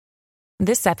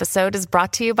This episode is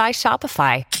brought to you by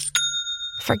Shopify.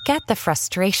 Forget the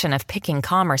frustration of picking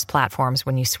commerce platforms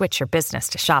when you switch your business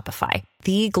to Shopify,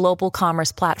 the global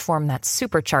commerce platform that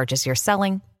supercharges your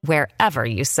selling wherever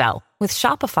you sell. With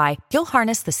Shopify, you'll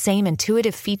harness the same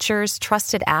intuitive features,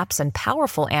 trusted apps, and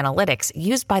powerful analytics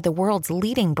used by the world's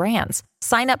leading brands.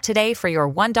 Sign up today for your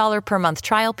 $1 per month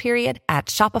trial period at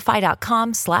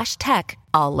shopify.com/tech,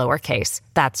 all lowercase.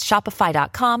 That's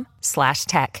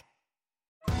shopify.com/tech.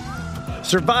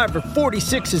 Survivor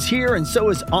 46 is here, and so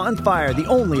is On Fire, the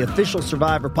only official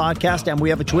Survivor podcast, and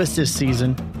we have a twist this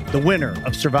season. The winner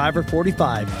of Survivor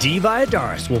 45, Dee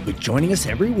Valladares, will be joining us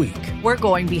every week. We're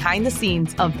going behind the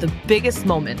scenes of the biggest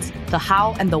moments, the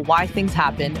how and the why things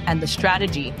happen, and the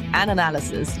strategy and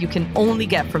analysis you can only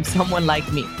get from someone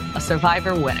like me, a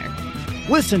Survivor winner.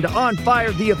 Listen to On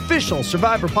Fire, the official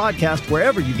Survivor podcast,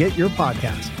 wherever you get your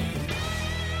podcasts.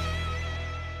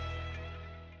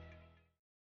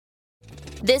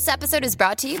 This episode is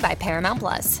brought to you by Paramount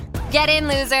Plus. Get in,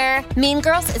 loser! Mean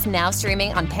Girls is now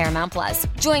streaming on Paramount Plus.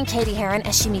 Join Katie Heron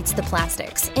as she meets the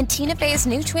plastics in Tina Fey's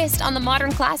new twist on the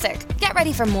modern classic. Get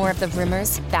ready for more of the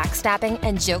rumors, backstabbing,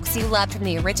 and jokes you loved from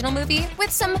the original movie with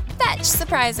some fetch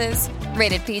surprises.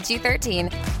 Rated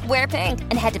PG-13. Wear pink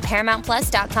and head to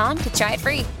ParamountPlus.com to try it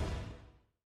free.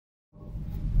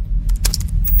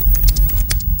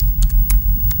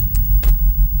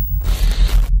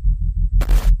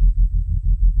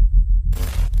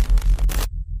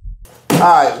 All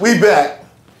right, we back.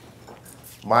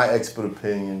 My expert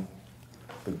opinion,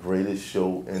 the greatest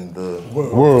show in the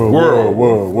world.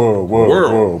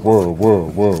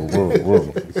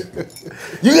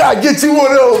 You gotta get you one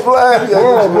of those, Vlad.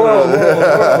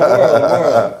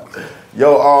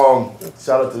 Yo,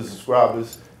 shout out to the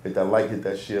subscribers. Hit that like, hit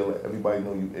that share. Let everybody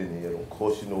know you in here. Don't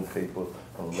cost you no paper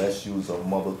unless you's a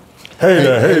mother.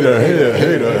 Hater. Hey,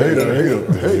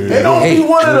 don't be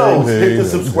one of those. Hit the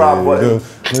subscribe button.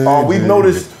 We've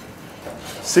noticed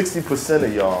 60%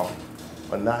 of y'all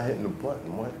are not hitting the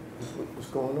button. What's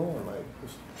going on? Like,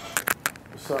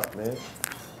 what's up, man?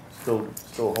 Still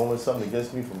holding something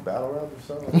against me from battle rap or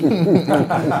something?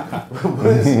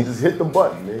 Just hit the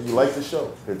button, man. You like the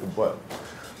show? Hit the button.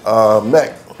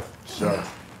 Mac. Sure.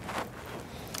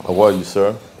 How are you,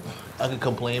 sir? I can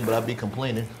complain, but I be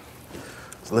complaining.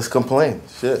 So let's complain.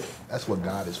 Shit. That's what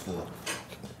God is for.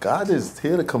 God is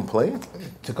here to complain?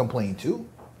 To complain too.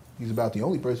 He's about the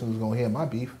only person who's gonna hear my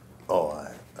beef. Oh,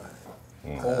 I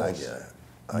get it.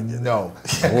 No.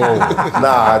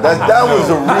 Nah, that was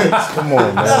a reach. Come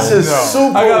on, man. That's a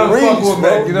super reach,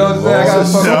 bro. You know what I'm saying?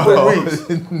 That's a super reach.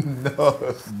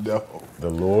 No. The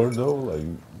Lord, though? Like,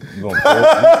 you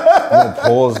gonna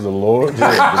pause the Lord? Yeah,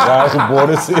 the guy who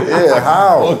brought us here? Yeah,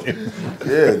 how?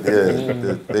 Yeah.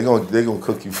 They gonna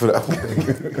cook you for that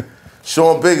one.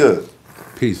 Sean Bigger.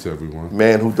 Peace, everyone.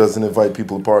 Man who doesn't invite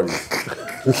people to parties.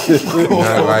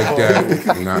 Not like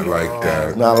that. Not like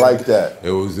that. Not like that.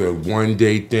 It was a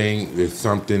one-day thing. It's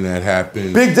something that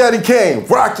happened. Big Daddy Kane.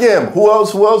 Rock him. Who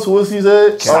else? Who else he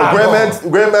said?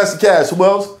 Grandmaster Cash. Who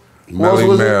else?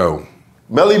 Melly Mel.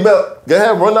 Melly Mel. Go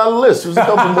ahead, run down the list. There's a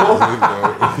couple more.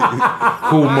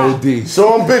 Cool Mo D.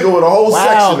 Sean Bigger with a whole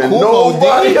section and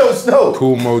nobody else knows.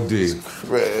 Cool Mo D.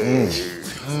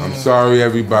 I'm sorry,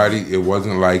 everybody. It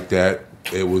wasn't like that.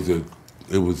 It was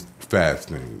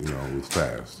fasting, it was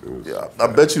fast. Yeah, I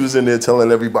bet you was in there telling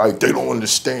everybody they don't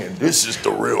understand. This is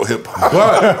the real hip hop.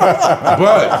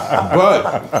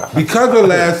 But because of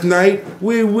last night,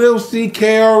 we will see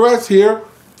KRS here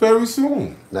very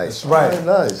soon. Nice, right?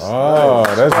 Nice. Oh,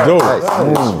 that's dope. Nice.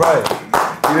 That's right.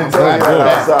 He didn't tell me that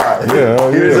outside. Yeah,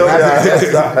 he didn't tell me that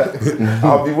outside.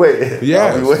 I'll be waiting.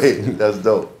 Yes. I'll be waiting. That's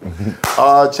dope.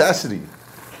 Chastity.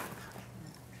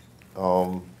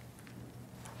 Oh,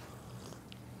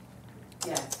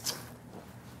 shit.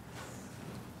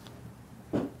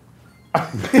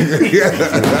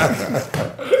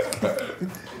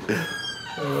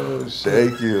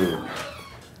 Thank you.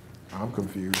 I'm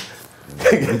confused.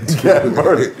 Yeah,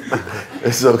 murder.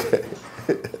 It's okay.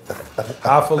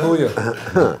 Hallelujah.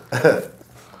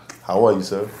 How are you,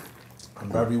 sir? I'm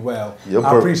very well.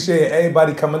 I appreciate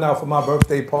everybody coming out for my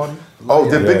birthday party. Oh,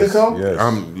 did Bigger come? Yes.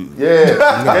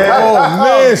 Yeah. Oh,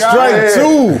 man, strike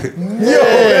two. Yo,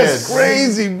 that's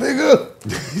crazy, Bigger.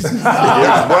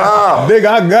 Wow. Nigga,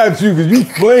 I got you because you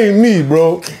flamed me,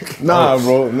 bro. Nah,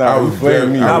 bro. Nah, you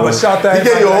flamed me. But shout that. He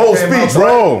gave you a whole speech,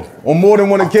 bro, on more than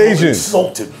one occasion.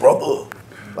 Insulted, brother.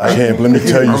 Champ, let me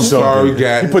tell you I'm something. sorry,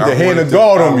 Gat. You put the hand of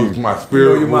God on me. My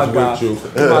spirit You my was God. with you.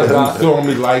 You my God. You saw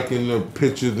me liking the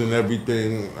pictures and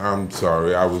everything. I'm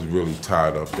sorry. I was really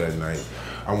tired up that night.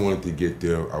 I wanted to get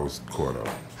there. I was caught up.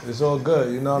 It's all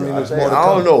good. You know what I mean? There's more to I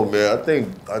come. don't know, man.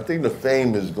 I think the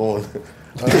fame is going.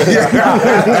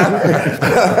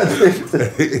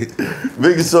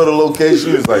 Biggest sort of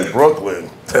location is like Brooklyn.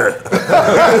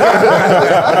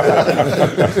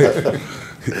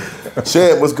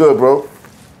 Champ, what's good, bro?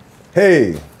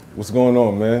 Hey, what's going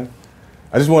on, man?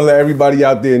 I just want to let everybody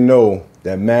out there know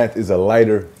that Math is a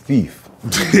lighter thief.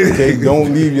 Okay,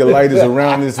 don't leave your lighters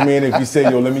around this man. If you say,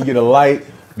 yo, let me get a light,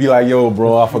 be like, yo,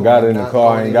 bro, I forgot it in the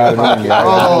car. I ain't got it on me. I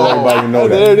want everybody to know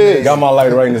that. There it is. Got my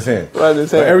lighter right in his hand. Right in his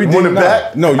hand. But everything Want it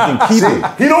back? No, you can keep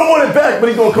it. He don't want it back, but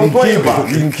he gonna complain about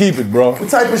You it. can keep it, bro. What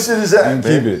type of shit is that, You man?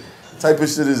 can keep it. What type of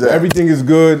shit is that? Everything is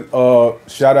good.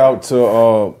 Shout out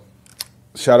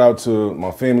to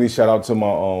my family. Shout out to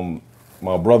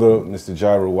my brother, Mr.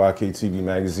 Gyro, YKTV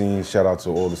Magazine. Shout out to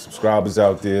all the subscribers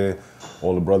out there,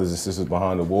 all the brothers and sisters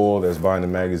behind the wall that's buying the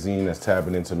magazine, that's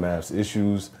tapping into Math's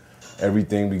issues.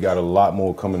 Everything. We got a lot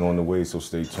more coming on the way, so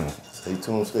stay tuned. Stay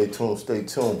tuned, stay tuned, stay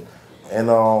tuned. And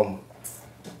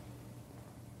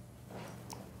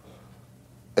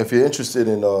if you're interested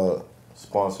in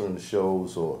sponsoring the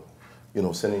shows or,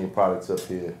 sending your products up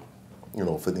here,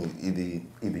 for either you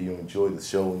enjoy the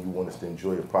show and you want us to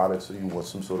enjoy your products or you want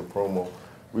some sort of promo,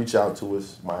 reach out to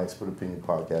us,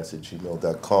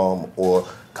 myexpertopinionpodcast@gmail.com, or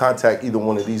contact either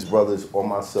one of these brothers or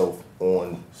myself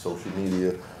on social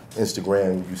media.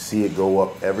 Instagram, you see it go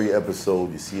up every episode.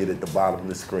 You see it at the bottom of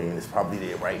the screen. It's probably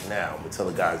there right now. I'm gonna tell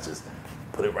the guys just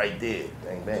put it right there.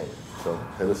 Bang, bang. So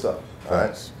hit us up. All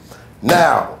right.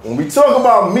 Now, when we talk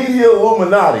about media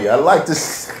Illuminati, I like to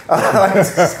say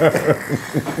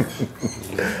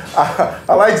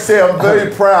I'm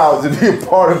very proud to be a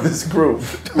part of this group.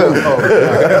 You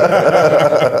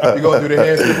gonna do the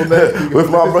hands people next? With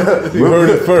my brother. You heard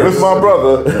it first. With my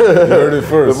brother. You heard it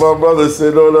first. With my brother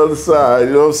sitting on the other side.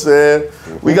 You know what I'm saying?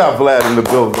 We got Vlad in the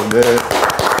building, man.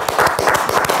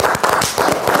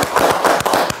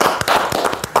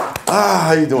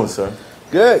 How you doing, sir?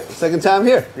 Good. Second time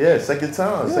here. Yeah, second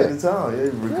time. Yeah,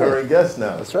 recurring guest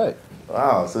now. That's right.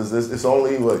 Wow, so it's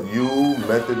only you,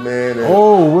 Method Man, and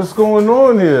Oh, what's going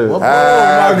on here?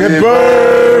 happy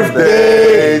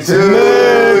birthday to you.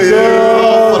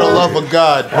 For the love of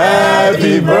God.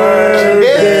 Happy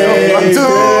birthday to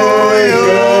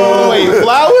you. Wait,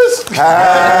 flowers?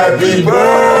 Happy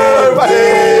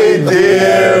birthday,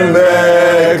 dear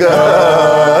Mecca.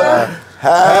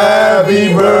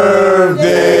 Happy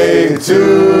birthday to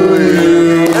you.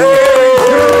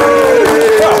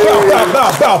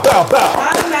 Bow.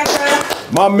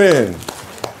 My man.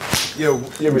 Yo,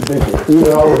 you're ridiculous. You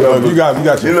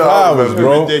got your flowers,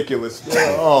 bro. Ridiculous.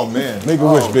 Oh, man. Make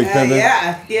a wish, Big Pimpin'.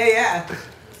 Yeah.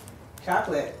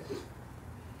 Chocolate.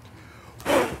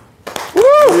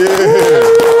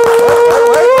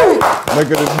 Make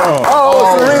it a drum.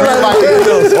 Oh,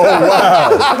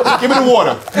 wow. Give me the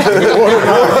water.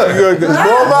 Blow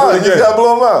them out. You just gotta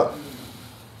blow them out.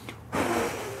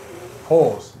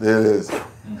 Pause. There it is.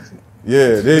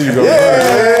 Yeah, there you go.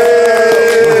 Yay!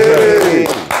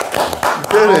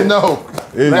 I don't know.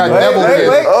 There you Got go. devil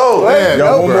candles. Oh, man.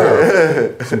 Got one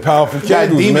more. Some powerful Got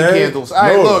candles, demon man. candles. All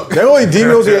right, look. They only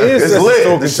demons your ancestors. It's lit.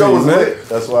 talking The to show you, is man. lit.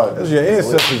 That's why. That's your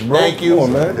ancestors, bro. Thank you. Come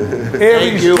on, man.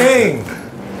 Aries you. King.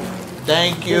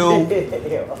 Thank you.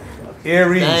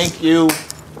 Aries. Thank you.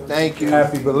 Thank you.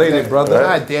 Happy belated, brother.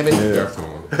 God damn it. That's all.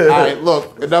 All right,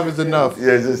 look. Enough is enough.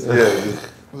 Just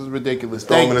This is ridiculous.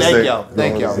 Don't Thank wanna say- y'all. don't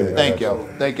Thank wanna y'all. say. Thank y'all.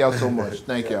 Thank y'all so much.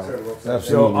 Thank y'all.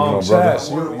 Absolutely, Yo, my brother. Chaz,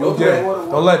 you get.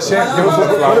 Don't let Champ give us the Put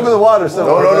him in flowers. the water. So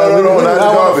No, not in the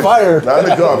garbage. Fire. Not in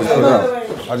the garbage.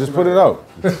 I just put it out.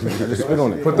 I just spit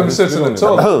on it. Put them I just shits spit in on the it.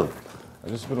 toilet. I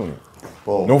just spit on it.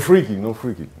 Boom. No freaky. No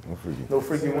freaky one?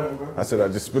 I said I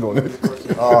just spit on it.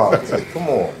 Oh, come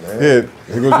on, man. Here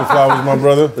goes your flowers, my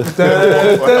brother.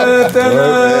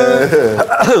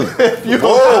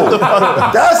 Whoa,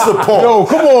 that's the point. Yo,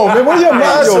 come on, man. Where your mind,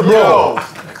 That's yo, the bro? point.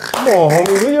 Come on,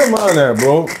 homie. Where your mind at,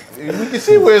 bro? We can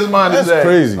see where his mind is That's at.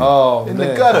 crazy. Oh, In man.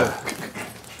 the gutter.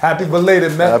 Happy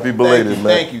belated, man. Happy belated, man.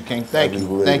 Thank you, King. Thank Happy you.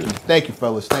 belated. Thank you. Thank you,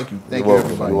 fellas. Thank you. Thank You're you,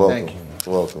 welcome. everybody. You're welcome. Thank you.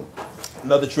 You're welcome.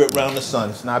 Another trip round the sun.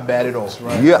 It's not bad at all.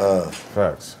 Yeah.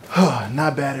 Facts.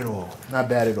 Not bad at all. Not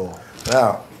bad at all.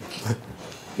 Now,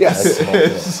 Yes.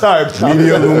 Sorry,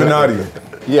 Media Illuminati.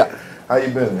 Yeah. how you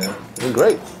been, man? Doing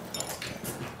great.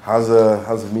 How's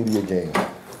the media game?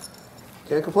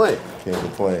 Can't complain. Can't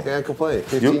complain. Can't complain.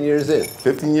 15 years in.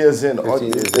 15 years in. 15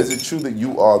 years Is it true that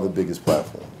you are the biggest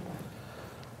platform?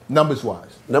 Numbers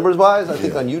wise. Numbers wise, I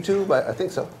think Yeah. on YouTube, I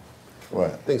think so.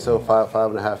 Right. I think so.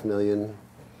 5.5 million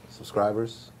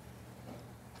subscribers.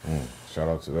 Shout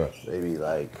out to that. Maybe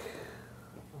like,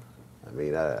 I I mean,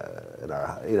 in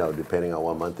our, depending on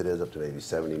what month it is, up to maybe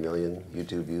 70 million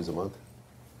YouTube views a month.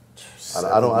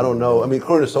 I don't know. I mean,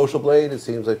 according to Social Blade, it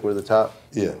seems like we're the top.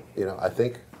 Yeah. I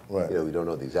think. Right. We don't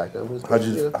know the exact numbers. How'd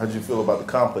you feel about the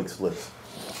complex list?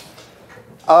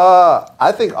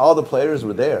 I think all the players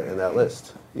were there in that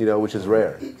list, which is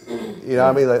rare.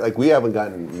 I mean, like we haven't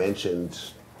gotten mentioned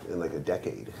in like a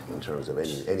decade in terms of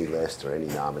any list or any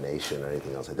nomination or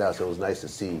anything else like that. So it was nice to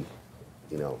see,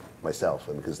 myself,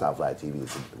 and because it's not Vladtv,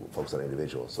 it's focused on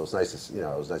individuals. So it's nice to,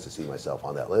 it was nice to see myself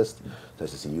on that list. It's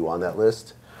nice to see you on that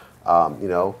list.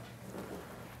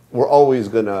 We're always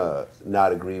gonna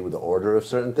not agree with the order of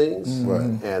certain things, Right.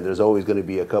 and there's always gonna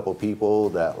be a couple people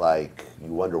that like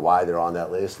you wonder why they're on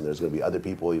that list, and there's gonna be other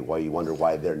people why you wonder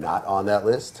why they're not on that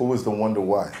list. Who was the wonder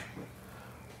why?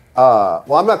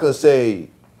 Well, I'm not gonna say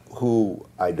who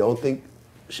I don't think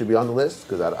should be on the list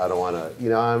because I don't want to,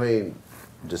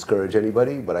 discourage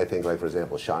anybody. But I think, like for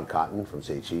example, Sean Cotton from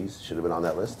Say Cheese should have been on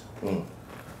that list.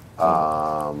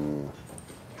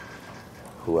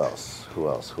 Who else?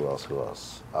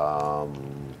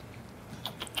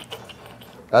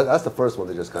 That's the first one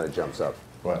that just kind of jumps up.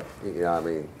 Right.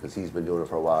 Because he's been doing it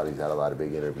for a while. He's had a lot of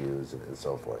big interviews and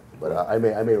so forth. But I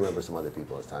may remember some other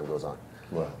people as time goes on.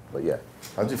 Right. But yeah.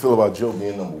 How'd you feel about Joe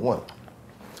being number one?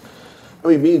 I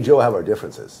mean, me and Joe have our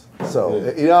differences. So,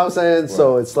 you know what I'm saying? Right.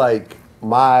 So it's like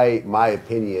my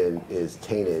opinion is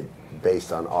tainted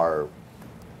based on our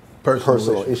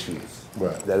personal issues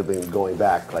that have been going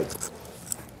back like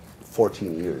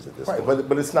 14 years at this point.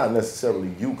 But it's not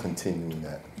necessarily you continuing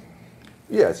that.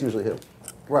 Yeah, it's usually him.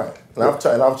 Right. And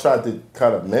I've tried to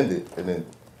kind of mend it, and then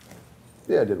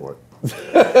it didn't work.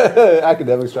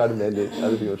 Academics try to mend it.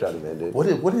 Other people try to mend it.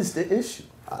 What is the issue?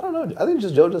 I don't know. I think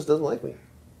Joe just doesn't like me.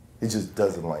 He just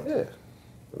doesn't like me. Yeah,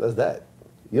 that's that.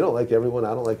 You don't like everyone. I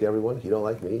don't like everyone. You don't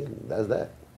like me, and that's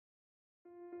that.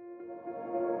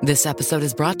 This episode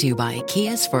is brought to you by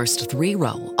Kia's first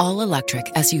 3-row, all-electric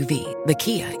SUV, the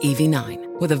Kia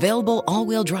EV9, with available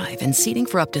all-wheel drive and seating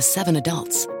for up to 7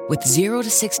 adults, with 0 to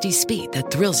 60 speed that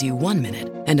thrills you 1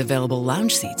 minute, and available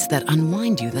lounge seats that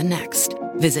unwind you the next.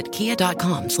 Visit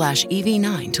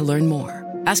kia.com/EV9 to learn more.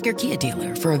 Ask your Kia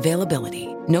dealer for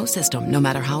availability. No system, no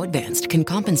matter how advanced, can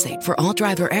compensate for all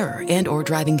driver error and or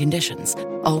driving conditions.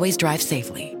 Always drive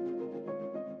safely.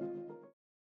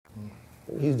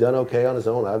 He's done okay on his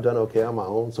own. I've done okay on my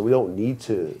own. So we don't need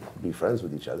to be friends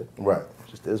with each other. Right.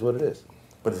 It just is what it is.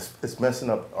 But it's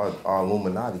messing up our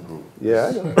Illuminati group. Yeah,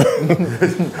 I know.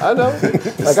 I know.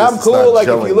 Like, I'm cool. Like,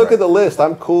 if you look at the list,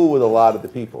 I'm cool with a lot of the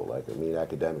people. Like,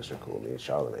 academics are cool. Me and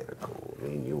Charlamagne are cool.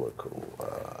 Me and you are cool.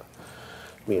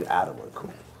 Me and Adam are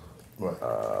cool. Right.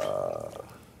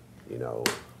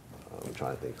 I'm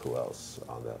trying to think who else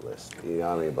on that list. You know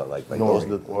what I mean? But like Nori. those are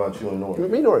the, what about you and Nori?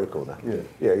 Me and Nori are cool now. Yeah.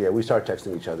 Yeah. We started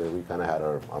texting each other. We kind of had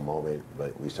our moment,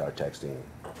 but we started texting.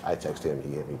 I texted him,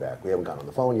 he hit me back. We haven't gotten on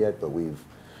the phone yet, but we've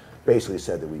basically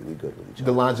said that we good with each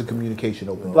other. The lines of communication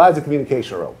open. Lines of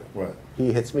communication are open. Right.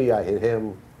 He hits me, I hit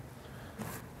him.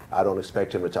 I don't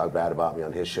expect him to talk bad about me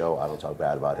on his show. I don't talk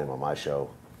bad about him on my show.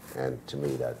 And to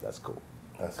me, that's cool.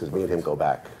 Because me and him go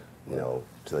back, to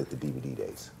like the DVD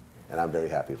days. And I'm very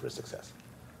happy for his success.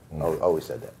 Always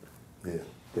said that.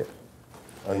 Yeah.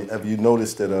 Have you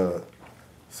noticed that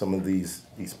some of these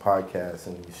podcasts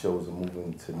and these shows are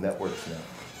moving to networks now?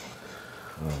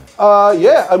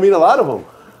 Yeah, a lot of them.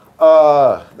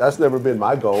 That's never been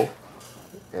my goal.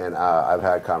 And I've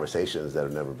had conversations that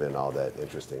have never been all that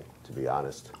interesting, to be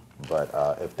honest. But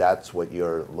if that's what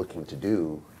you're looking to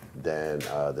do, then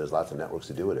there's lots of networks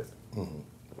to do with it. Mm-hmm.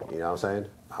 You know what I'm saying?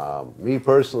 Me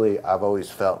personally, I've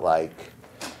always felt like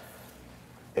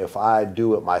if I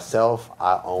do it myself,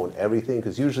 I own everything.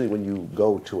 Because usually when you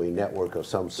go to a network of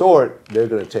some sort, they're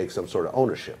going to take some sort of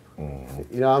ownership.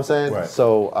 Mm-hmm. You know what I'm saying? Right.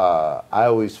 So I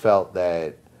always felt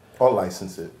that... Or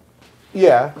license it.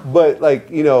 Yeah, but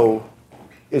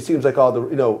it seems like all the,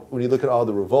 when you look at all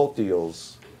the Revolt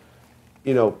deals,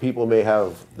 people may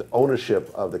have the ownership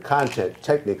of the content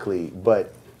technically,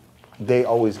 but they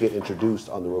always get introduced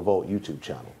on the Revolt YouTube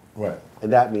channel. Right.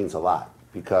 And that means a lot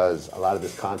because a lot of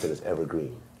this content is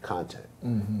evergreen content.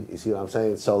 Mm-hmm. You see what I'm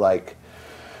saying? So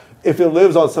if it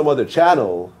lives on some other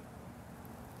channel,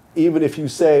 even if you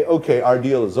say, okay, our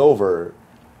deal is over,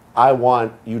 I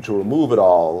want you to remove it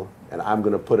all and I'm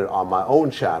going to put it on my own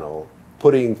channel,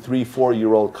 putting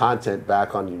 3-4-year-old content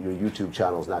back on your YouTube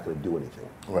channel is not going to do anything.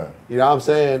 Right. You know what I'm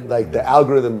saying? The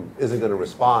algorithm isn't going to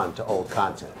respond to old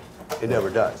content. It never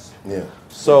does. Yeah.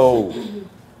 So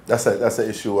that's an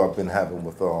issue I've been having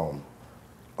with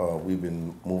we've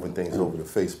been moving things over to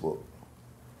Facebook,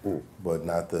 but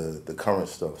not the current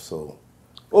stuff. So.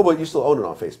 Well, but you still own it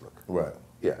on Facebook. Right.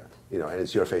 Yeah, you know, and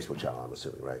it's your Facebook channel, I'm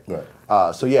assuming, right?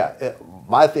 Right. So yeah,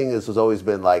 my thing has always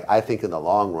been like, I think in the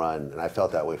long run, and I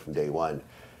felt that way from day one,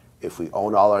 if we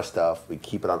own all our stuff, we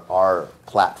keep it on our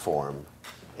platform,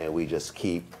 and we just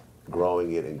keep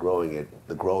growing it and growing it,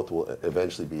 the growth will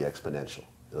eventually be exponential.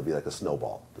 It'll be like a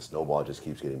snowball. The snowball just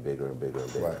keeps getting bigger and bigger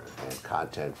and bigger. Right. And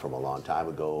content from a long time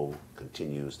ago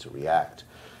continues to react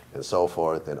and so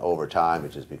forth. And over time,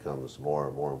 it just becomes more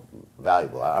and more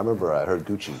valuable. I remember I heard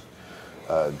Gucci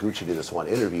did this one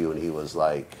interview, and he was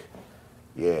like,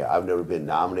 yeah, I've never been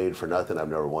nominated for nothing. I've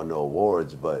never won no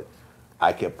awards, but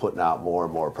I kept putting out more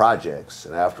and more projects.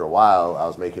 And after a while, I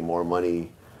was making more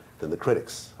money than the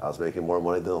critics. I was making more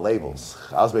money than the labels.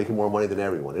 I was making more money than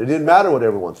everyone. It didn't matter what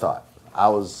everyone thought. I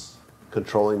was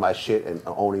controlling my shit and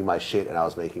owning my shit, and I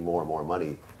was making more and more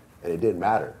money, and it didn't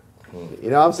matter. You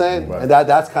know what I'm saying? Right. And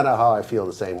that's kind of how I feel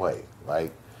the same way.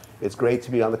 Like, it's great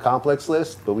to be on the complex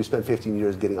list, but we spent 15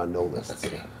 years getting on no lists,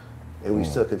 and we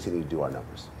still continue to do our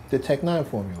numbers. The Tech 9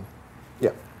 formula.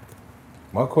 Yeah.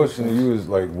 My question to you is,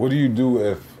 like, what do you do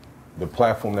if the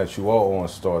platform that you are on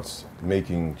starts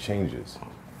making changes?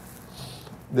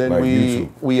 Then Like YouTube.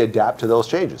 we adapt to those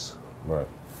changes. Right.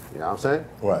 You know what I'm saying?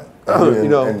 Right. You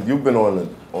know, and you've been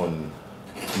on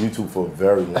YouTube for a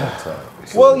very long time.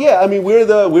 Well, yeah. I mean, we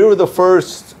were the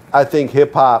first, I think,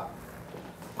 hip hop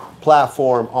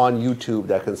platform on YouTube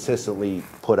that consistently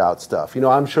put out stuff. You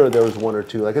know, I'm sure there was one or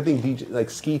two. Like, I think like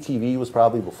Ski TV was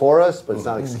probably before us, but it's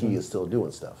not like Ski is still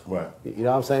doing stuff. Right. You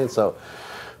know what I'm saying? So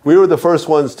we were the first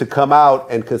ones to come out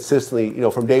and consistently, you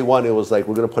know, from day one, it was like,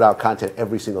 we're going to put out content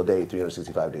every single day,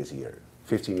 365 days a year.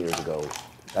 15 years ago,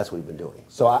 that's what we've been doing.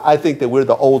 So I think that we're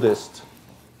the oldest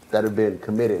that have been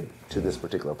committed to this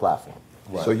particular platform.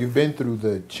 Right. So you've been through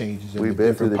the changes. And We've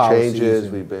been through the changes.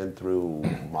 We've been through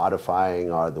modifying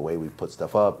the way we put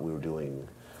stuff up. We were doing,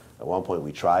 at one point,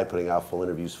 we tried putting out full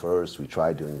interviews first. We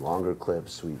tried doing longer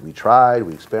clips. We tried.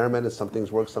 We experimented. Some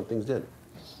things worked. Some things didn't.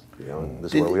 You know, and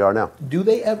this is where we are now. Do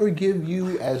they ever give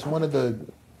you, as one of the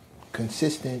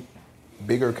consistent,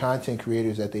 bigger content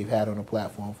creators that they've had on the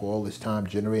platform for all this time,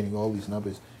 generating all these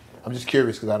numbers? I'm just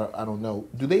curious because I don't know.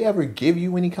 Do they ever give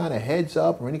you any kind of heads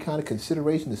up or any kind of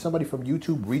consideration? Does somebody from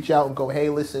YouTube reach out and go, hey,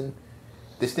 listen,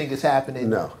 this thing is happening.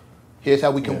 No. Here's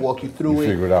how we can walk you through You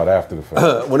figure it out after the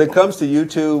fact. When it comes to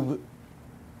YouTube,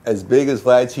 as big as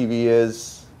Vladtv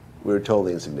is, we're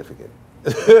totally insignificant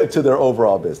to their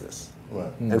overall business.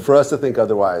 Right. And for us to think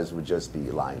otherwise would just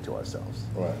be lying to ourselves.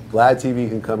 Right. Vladtv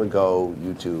can come and go.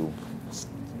 YouTube,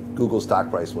 Google's stock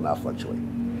price will not fluctuate.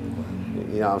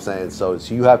 You know what I'm saying? So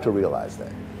you have to realize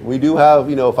that. We do have,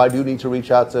 you know, if I do need to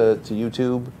reach out to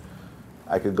YouTube,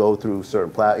 I could go through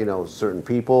certain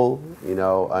people. You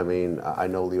know, I mean, I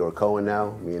know Leor Cohen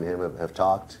now. Me and him have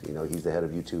talked. You know, he's the head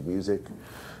of YouTube Music.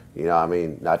 You know, I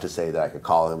mean, not to say that I could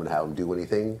call him and have him do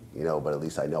anything, you know, but at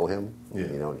least I know him. Yeah.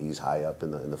 You know, and he's high up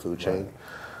in the food chain.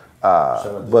 Shout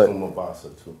out to Tuma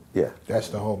Basa, too. Yeah. That's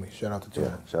the homie. Shout out to Tuma.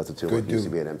 Yeah, shout out to Tuma. Good He used to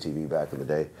dude. be at MTV back in the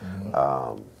day.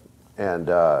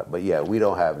 But yeah, we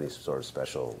don't have any sort of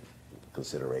special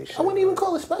consideration. I wouldn't even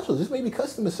call it special. This may be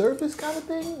customer service kind of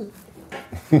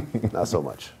thing. Not so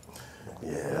much.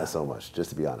 Yeah, not so much,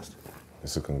 just to be honest.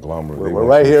 It's a conglomerate. We're They right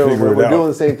want you to here. figure We're it doing out.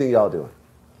 the same thing y'all doing.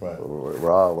 Right.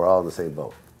 We're all in the same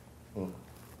boat.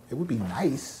 It would be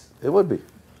nice. It would be.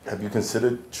 Have you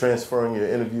considered transferring your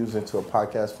interviews into a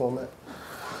podcast format?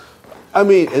 I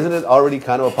mean, isn't it already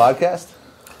kind of a podcast?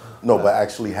 No, but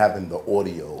actually having the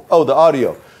audio. Oh, the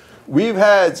audio. We've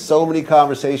had so many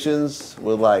conversations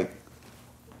with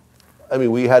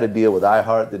we had a deal with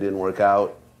iHeart that didn't work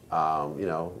out, you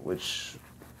know, which,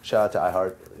 shout out to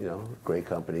iHeart, you know, great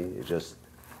company. It just,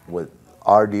 with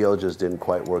our deal just didn't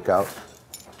quite work out.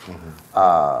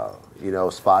 You know,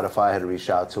 Spotify had reached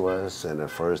out to us, and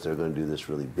at first they're going to do this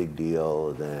really big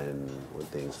deal. Then when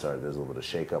things started, there's a little bit of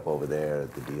shakeup over there.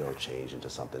 The deal changed into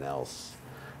something else,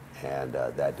 and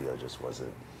that deal just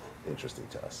wasn't interesting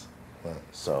to us. Right.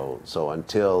 So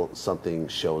until something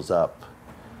shows up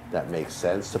that makes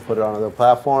sense to put it on other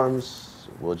platforms,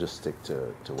 we'll just stick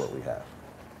to what we have.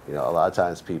 You know, a lot of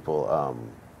times people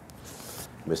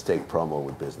mistake promo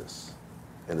with business,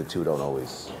 and the two don't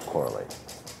always correlate.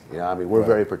 You know, I mean, we're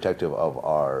very protective of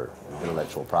our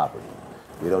intellectual property.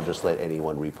 We don't just let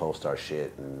anyone repost our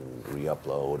shit and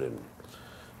re-upload and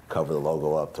cover the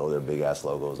logo up, throw their big ass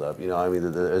logos up. You know, I mean,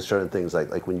 there's certain things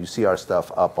like when you see our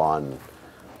stuff up on,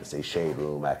 let's say, Shade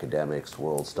Room, Academics,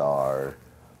 World Star,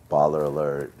 Baller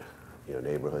Alert, you know,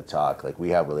 Neighborhood Talk. Like, we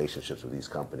have relationships with these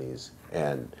companies,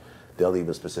 and they'll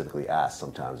even specifically ask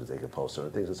sometimes if they could post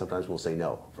certain things, and sometimes we'll say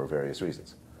no for various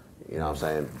reasons. You know what I'm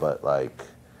saying? But like,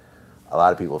 a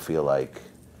lot of people feel like,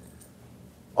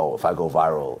 oh, if I go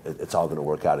viral, it's all going to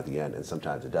work out at the end, and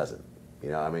sometimes it doesn't. You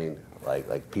know what I mean?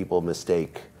 Like people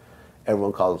mistake,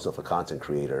 everyone calls themselves a content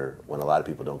creator when a lot of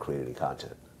people don't create any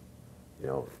content. You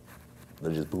know,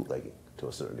 they're just bootlegging to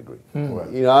a certain degree. Right.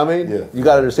 You know what I mean? Yeah. You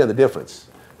got to understand the difference.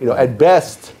 You know, at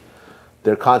best,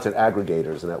 they're content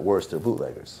aggregators, and at worst, they're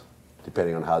bootleggers,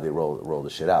 depending on how they roll the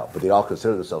shit out. But they all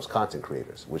consider themselves content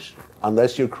creators, which,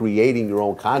 unless you're creating your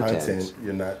own content,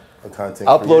 You're not a content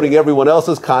uploading creator. everyone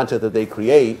else's content that they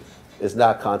create is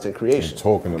not content creation.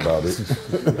 Talking about it.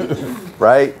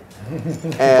 Right?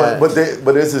 And But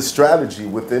there's a strategy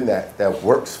within that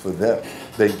works for them.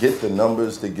 They get the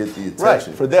numbers, they get the attention. right,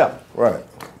 for them. Right.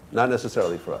 Not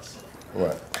necessarily for us.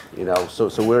 Right. You know, so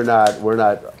we're not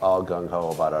all gung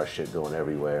ho about our shit going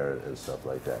everywhere and stuff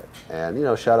like that. And you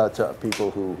know, shout out to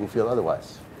people who feel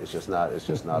otherwise. It's just not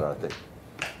our thing.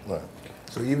 Right.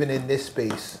 So even in this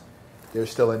space, there's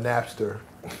still a Napster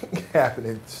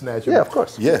happening, snatching. Yeah, of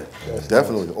course. Yeah,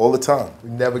 definitely, all the time. We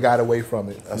never got away from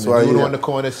it. That's The why, dude yeah. on the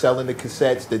corner selling the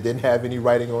cassettes that didn't have any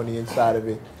writing on the inside of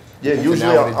it. Yeah, And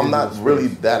usually now in the I'm not digital really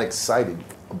space. that excited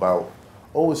about,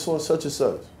 oh, it's on such and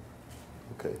such.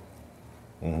 Okay.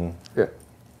 Yeah.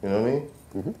 You know what I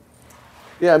mean?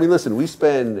 Yeah, I mean, listen, we've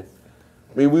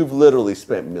literally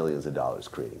spent millions of dollars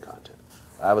creating content.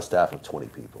 I have a staff of 20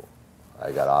 people.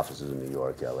 I got offices in New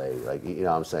York, LA. Like, you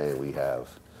know what I'm saying? We have,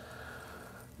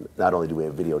 not only do we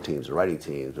have video teams and writing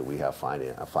teams, but we have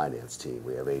a finance team.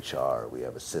 We have HR. We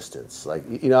have assistants. Like,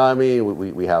 you know what I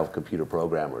mean? We have computer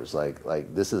programmers. Like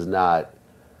this is not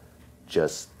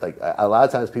just, like, a lot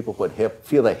of times people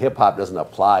feel that hip hop doesn't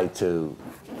apply to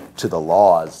the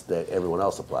laws that everyone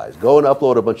else applies. Go and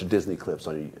upload a bunch of Disney clips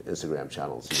on your Instagram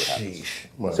channel and see what happens.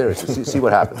 Right. Seriously, see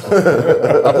what happens.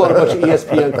 Upload a bunch of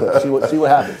ESPN clips. See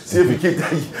what happens. See if you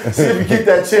keep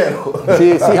that channel.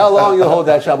 See how long you'll hold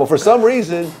that channel. But for some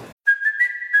reason,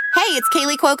 Hey, it's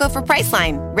Kaylee Cuoco for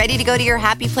Priceline. Ready to go to your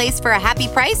happy place for a happy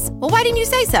price? Well, why didn't you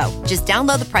say so? Just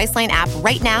download the Priceline app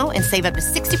right now and save up to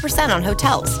 60% on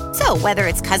hotels. So whether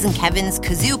it's Cousin Kevin's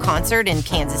Kazoo Concert in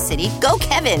Kansas City, go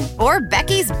Kevin, or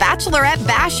Becky's Bachelorette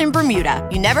Bash in Bermuda,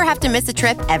 you never have to miss a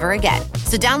trip ever again.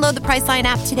 So download the Priceline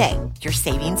app today. Your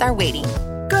savings are waiting.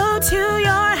 Go to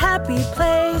your happy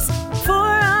place for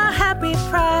a happy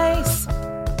price.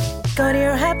 Go to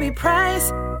your happy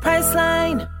price,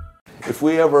 Priceline. if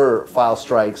we ever file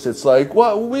strikes, it's like,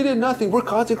 well, we did nothing. We're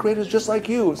content creators just like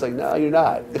you. It's like, no, you're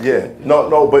not. Yeah,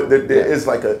 no, but there is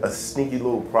like a sneaky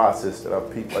little process that I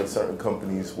peep. Like certain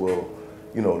companies will,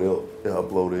 you know, they'll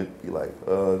upload it, be like,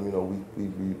 you know,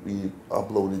 we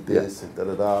uploaded this and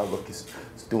da-da-da. Look, it's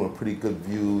doing pretty good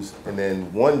views. And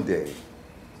then one day,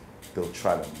 they'll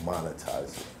try to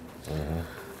monetize it. Mm-hmm.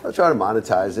 They'll try to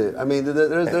monetize it. I mean,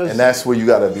 there's... And that's where you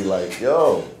got to be like,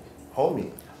 yo,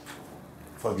 homie,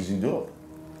 the fuck is you doing?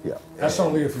 Yeah. That's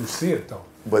only if you see it, though.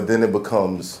 But then it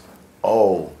becomes,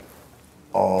 they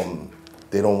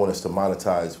don't want us to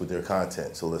monetize with their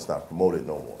content, so let's not promote it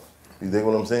no more. You think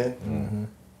what I'm saying? Mm-hmm.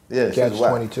 Yeah, it's Catch just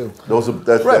whack. 22. Those are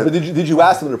that's right, that, but did you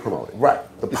ask them to promote it? Right.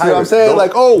 The you see what I'm saying?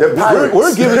 Like, oh,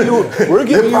 we're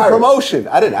giving you promotion.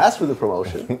 I didn't ask for the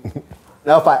promotion.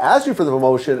 Now, if I asked you for the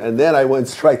promotion and then I went and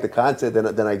strike the content,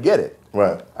 then I get it.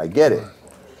 Right. I get it.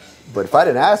 But if I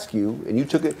didn't ask you and you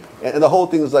took it, and the whole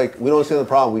thing was like, we don't understand the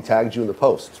problem. We tagged you in the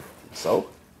post. So?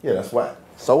 Yeah, that's whack.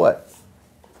 So what?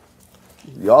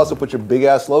 You also put your big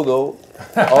ass logo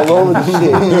all over the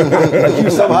shit. Like you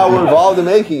somehow were involved in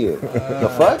making it.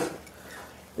 The fuck?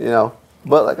 You know.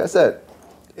 But like I said,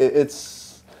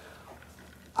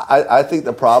 I think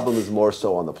the problem is more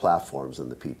so on the platforms than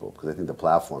the people, because I think the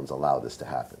platforms allow this to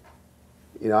happen.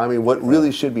 You know, I mean, what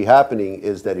really should be happening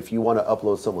is that if you want to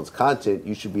upload someone's content,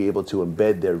 you should be able to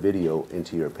embed their video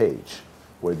into your page,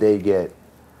 where they get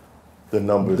the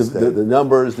numbers, the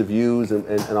numbers, the views,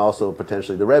 and also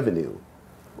potentially the revenue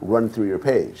run through your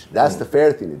page. That's the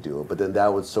fair thing to do, but then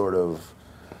that would sort of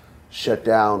shut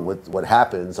down what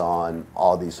happens on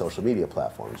all these social media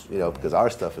platforms, you know, because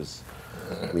our stuff is,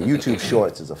 I mean, YouTube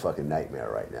Shorts is a fucking nightmare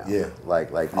right now. Yeah.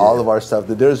 Like all of our stuff,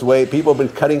 there's people have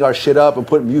been cutting our shit up and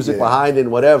putting music behind it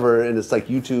and whatever, and it's like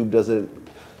YouTube doesn't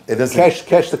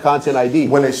catch the content ID.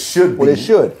 When it should be. When it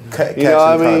should. You know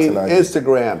what I mean?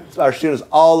 Instagram. Our shit is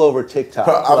all over TikTok.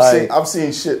 I've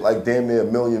seen shit like damn near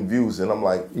 1 million views, and I'm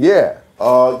like, yeah.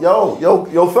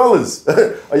 Yo, fellas,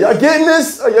 are y'all getting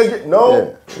this? Are y'all getting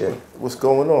no? Yeah. What's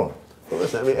going on? Well,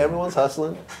 listen, I mean, everyone's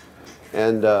hustling,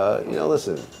 and you know,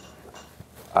 listen,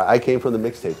 I came from the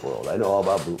mixtape world. I know all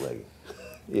about bootlegging,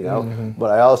 you know, but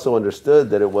I also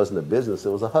understood that it wasn't a business; it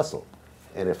was a hustle.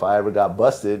 And if I ever got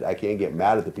busted, I can't get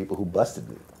mad at the people who busted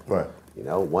me. Right. You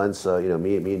know, once you know,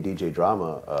 me and DJ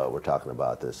Drama were talking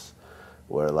about this,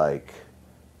 where like,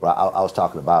 I was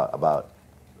talking about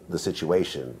the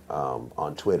situation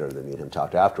on Twitter that me and him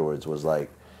talked afterwards was like,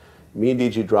 me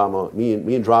and Drama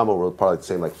were probably the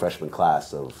same like freshman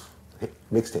class of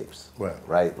mixtapes,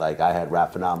 right? Like I had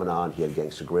Rap Phenomenon, he had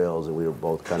Gangsta Grills, and we were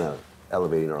both kind of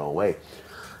elevating our own way.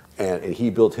 And he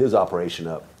built his operation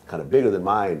up kind of bigger than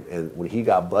mine. And when he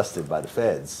got busted by the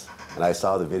feds, and I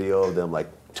saw the video of them like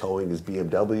towing his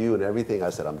BMW and everything, I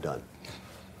said, I'm done.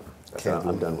 I said,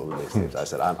 I'm done with mixtapes. I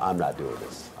said, I'm not doing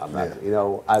this. I'm not. You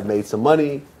know, I've made some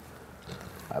money.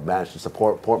 I've managed to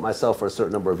support myself for a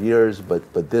certain number of years,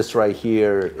 but this right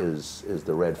here is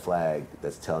the red flag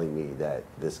that's telling me that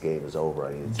this game is over.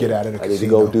 I need to get out of the casino. I need to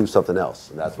go do something else,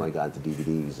 and that's when I got into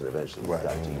DVDs and eventually got to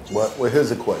YouTube. Well,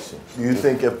 here's a question: do you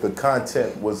think if the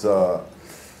content was, I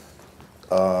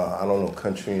don't know,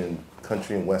 country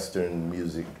and western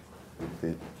music,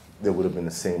 there would have been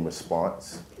the same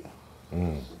response?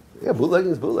 Yeah,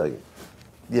 bootlegging is bootlegging.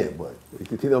 Yeah, but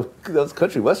you know, those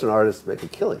country western artists make a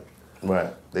killing.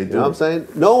 Right, they do. You know what I'm saying?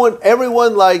 No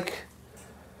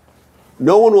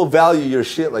one will value your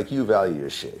shit like you value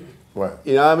your shit. Right.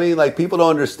 You know what I mean? Like people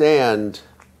don't understand,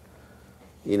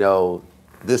 you know,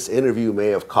 this interview may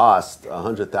have cost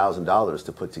 $100,000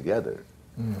 to put together.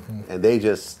 And they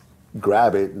just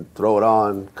grab it and throw it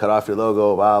on, cut off your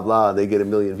logo, blah, blah, and they get 1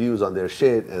 million views on their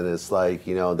shit, and it's like,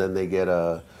 you know, then they get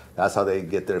that's how they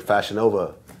get their Fashion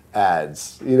Nova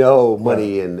ads, you know,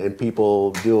 money, and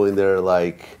people doing their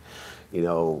like, you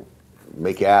know,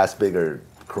 make your ass bigger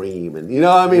cream, and you know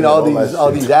what I mean, all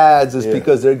these ads is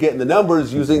because they're getting the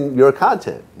numbers using your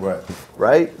content.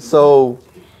 Right? So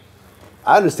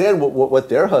I understand what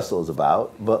their hustle is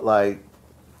about, but like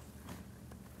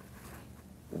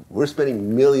we're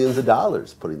spending millions of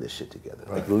dollars putting this shit together.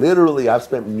 Like literally, I've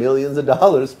spent millions of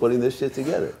dollars putting this shit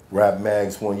together. Rap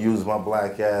mags won't use my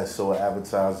black ass, so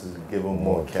advertisers give them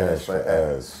more cash for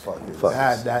ads. Fuck it.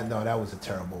 That was a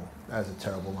terrible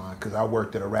line, because I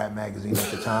worked at a rap magazine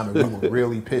at the time, and we were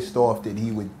really pissed off that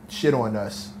he would shit on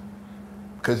us,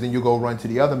 because then you go run to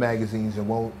the other magazines and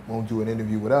won't do an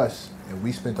interview with us, and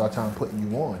we spent our time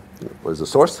putting you on. What is the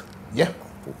source? Yeah.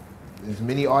 As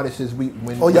many artists as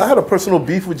y'all had a personal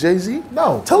beef with Jay-Z?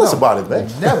 No. Tell us about it, man.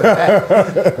 Never that.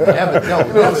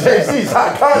 Never. Jay-Z's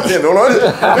hot content on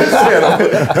this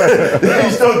channel.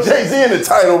 He's still Jay-Z in the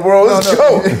title, bro. Let's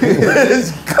go.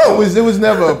 Let's go. It was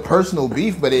never a personal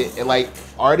beef, but it like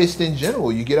artists in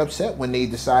general, you get upset when they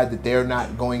decide that they're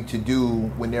not going to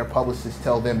do, when their publicists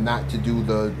tell them not to do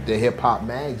the hip hop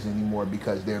mags anymore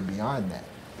because they're beyond that.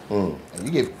 And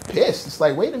you get pissed. It's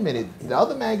like, wait a minute, the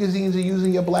other magazines are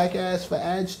using your black ass for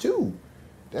ads too.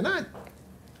 They're not.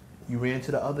 You ran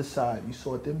to the other side. You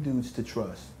sought them dudes to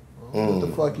trust. What the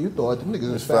fuck you thought? Them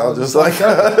niggas was found just like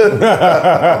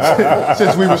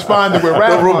since we responded with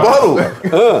rap.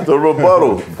 The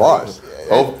rebuttal. Bars.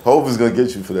 Hope is gonna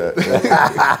get you for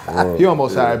that. He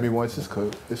almost hired me once. It's cool.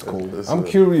 I'm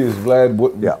curious,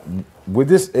 Vlad. With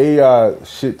this AI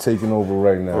shit taking over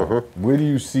right now, where do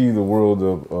you see the world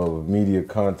of media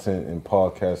content and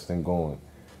podcasting going?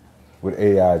 With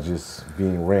AI just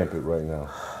being rampant right now.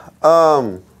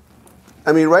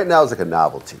 I mean, right now it's like a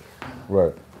novelty.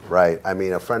 Right. I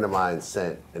mean, a friend of mine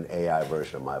sent an AI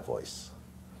version of my voice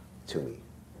to me,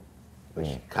 which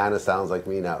kind of sounds like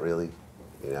me, not really,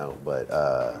 you know. But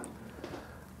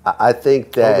I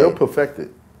think that they'll perfect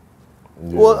it.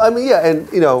 Well, I mean, yeah, and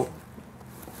you know.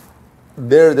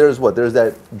 There's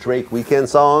that Drake Weekend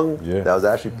song that was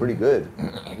actually pretty good.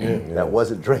 That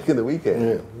wasn't Drake in the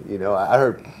Weekend. You know, I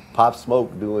heard Pop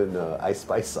Smoke doing Ice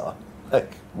Spice song, like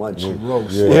Munch. You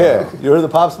heard the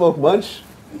Pop Smoke Munch?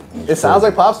 It sounds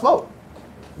like Pop Smoke,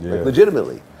 like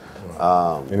legitimately.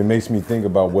 And it makes me think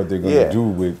about what they're going to do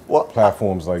with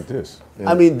platforms like this.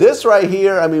 I mean, this right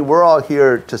here, I mean, we're all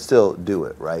here to still do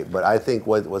it, right? But I think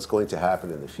what's going to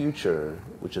happen in the future,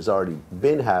 which has already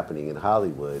been happening in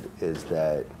Hollywood, is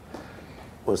that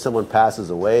when someone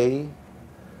passes away,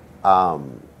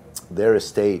 their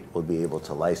estate will be able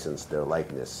to license their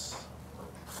likeness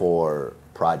for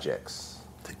projects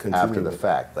after the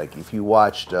fact. Like if you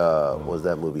watched, what was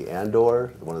that movie,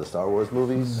 Andor, one of the Star Wars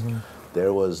movies?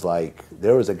 There was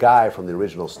a guy from the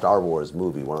original Star Wars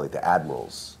movie, one of like the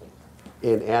admirals,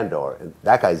 in Andor, and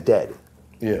that guy's dead.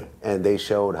 Yeah. And they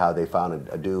showed how they found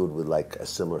a dude with like a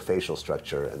similar facial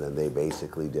structure, and then they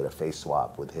basically did a face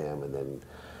swap with him, and then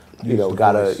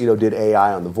did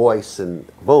AI on the voice, and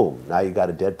boom, now you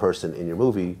got a dead person in your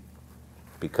movie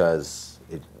because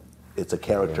it's a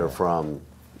character from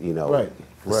the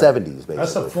 70s, basically.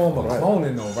 That's a form of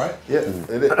cloning, though, right? Yeah,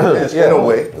 it is in a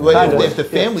way. If the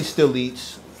family still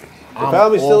eats, I'm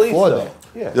all for that.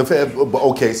 Yeah.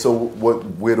 Okay, so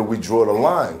where do we draw the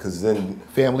line? Because then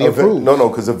family approved. No,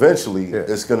 because eventually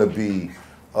it's going to be.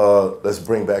 Let's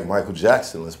bring back Michael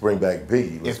Jackson. Let's bring back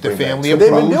Biggie. If the family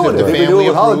approves, they've been doing it. They've been doing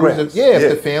holograms. If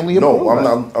the family approves.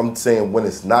 No, I'm saying when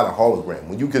it's not a hologram.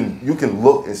 When you can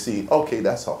look and see, okay,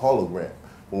 that's a hologram.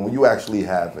 When you actually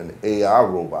have an AI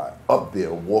robot up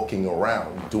there walking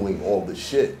around doing all the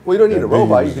shit. Well, you don't need a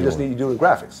robot. You can just need doing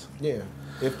graphics. Yeah.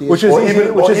 Which is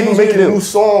even making new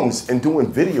songs and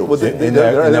doing videos. Well,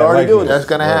 they're already doing that. That's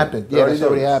going to happen. Yeah, that's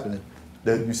already happening.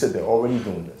 You said they're already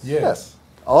doing this. Yes.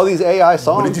 All these AI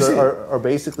songs are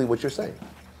basically what you're saying.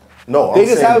 No, they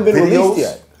just haven't been released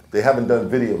yet. They haven't done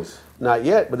videos. Not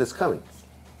yet, but it's coming.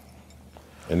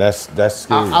 And that's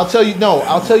scary. I'll tell you. No,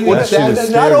 I'll tell you.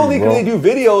 Not only can they do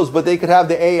videos, but they could have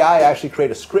the AI actually create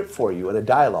a script for you and a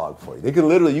dialogue for you. They could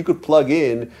literally, you could plug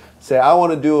in, say, I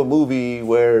want to do a movie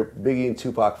where Biggie and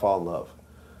Tupac fall in love,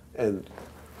 and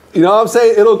you know what I'm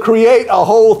saying? It'll create a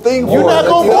whole thing for you. You're not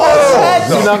going to pause that.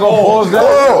 You're not going to pause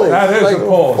that. That is a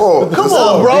pause. Come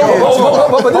on,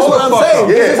 bro. But this is what I'm saying.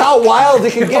 This is how wild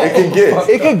it can get.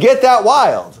 It can get that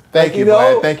wild. Thank you,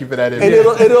 Vlad. Thank you for that. And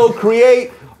it'll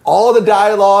create all the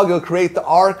dialogue. It'll create the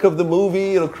arc of the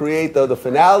movie. It'll create the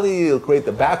finale. It'll create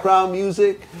the background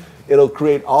music. It'll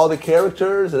create all the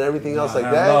characters and everything else like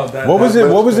that. What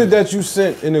was it that you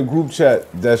sent in a group chat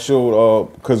that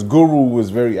showed? Because Guru was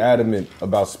very adamant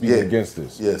about speaking against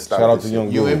this. Yeah, shout out to Young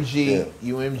Guru.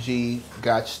 UMG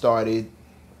got started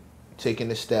taking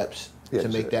the steps to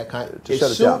make that kind.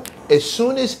 As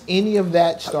soon as any of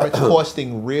that starts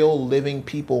costing real living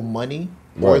people money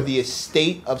or the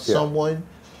estate of someone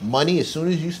money, as soon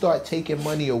as you start taking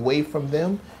money away from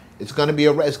them, it's gonna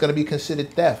be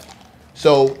considered theft.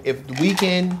 So if The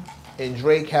Weeknd and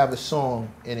Drake have a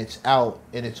song and it's out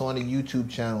and it's on a YouTube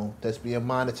channel that's being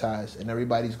monetized and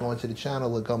everybody's going to the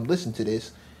channel to come listen to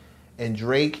this, and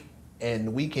Drake and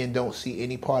The Weeknd don't see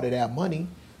any part of that money,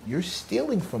 you're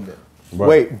stealing from them.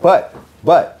 Right. Wait, but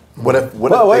what if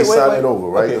they sign it over,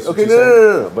 right? Okay,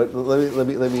 no. But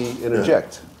let me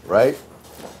interject, right?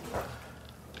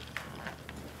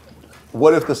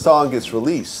 What if the song gets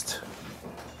released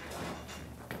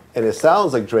and it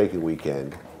sounds like Drake and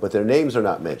Weeknd, but their names are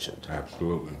not mentioned?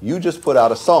 Absolutely. You just put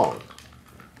out a song.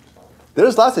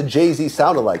 There's lots of Jay-Z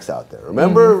sound-alikes out there.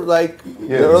 Remember, like,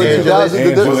 the early 2000s?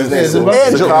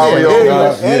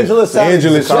 Angela sounds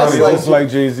just like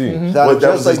Jay-Z. But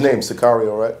that was his name,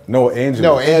 Sicario, right? No, Angelus.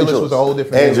 No, Angelus was a whole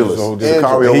different Angelus.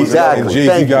 Sicario was exactly. And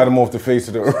Jay-Z got him off the face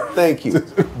of the earth. Thank you.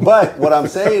 But what I'm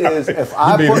saying is, if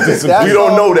I put that we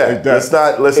don't know that. Let's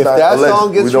not. If that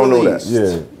song gets released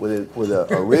Yeah. with an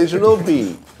original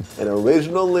beat and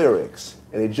original lyrics,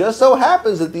 and it just so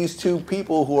happens that these two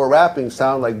people who are rapping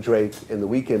sound like Drake and The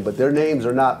Weeknd, but their names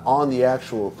are not on the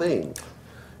actual thing.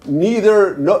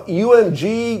 Neither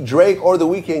UMG, Drake, or The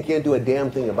Weeknd can't do a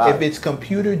damn thing about it. If it's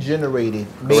computer generated,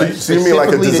 so you mean like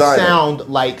a to designer? sound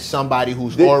like somebody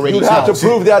who's already. You'd have to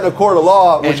prove that in a court of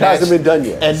law, which hasn't been done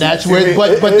yet. And that's where,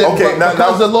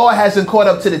 because the law hasn't caught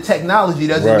up to the technology,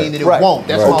 doesn't mean that it won't.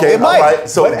 That's why it might.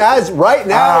 But as right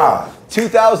now,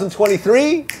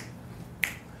 2023.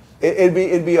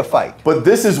 It'd be a fight. But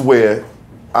this is where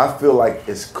I feel like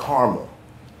it's karma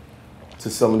to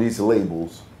some of these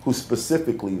labels who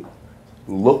specifically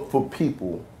look for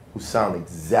people who sound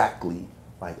exactly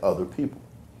like other people.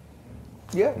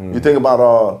 Yeah. You think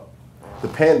about the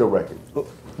Panda record.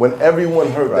 When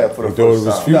everyone heard that for the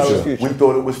first time, we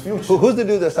thought it was Future. Who's the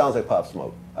dude that sounds like Pop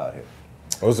Smoke out here?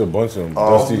 There's a bunch of them.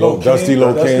 Dusty Lil'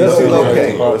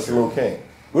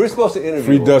 We were supposed to interview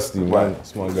Free him. Dusty, man.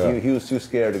 That's my guy. He was too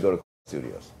scared to go to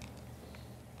studios.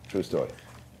 True story.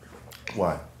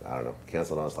 Why? I don't know.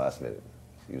 Canceled on us last minute.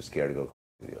 He was scared to go to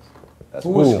studios. Who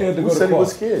was scared to go to said he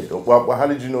was scared? Well, how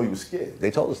did you know he was scared? They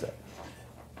told us that.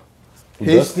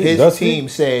 His team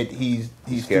said he's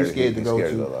too scared to go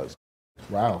to.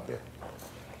 Wow. Yeah.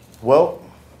 Well,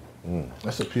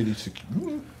 that's a pity.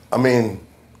 I mean,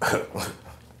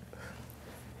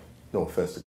 no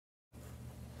offense to.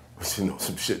 But you know,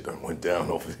 some shit done went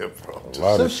down over there,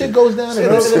 bro. Some shit goes down in the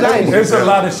 90s. There's a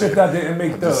lot of shit that didn't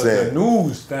make the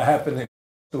news that happened.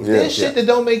 There's shit that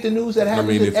don't make the news that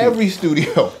happens in every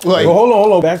studio. Like,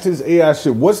 hold on. Back to this AI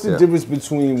shit. What's the difference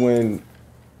between when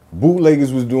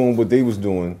bootleggers was doing what they was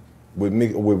doing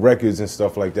with records and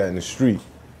stuff like that in the street,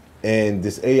 and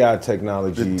this AI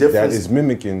technology that is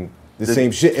mimicking the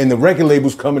same shit, and the record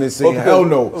labels coming and saying, hell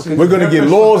no, we're going to get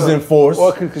laws enforced.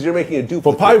 Or because you're making a duplicate.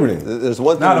 For pirating. There's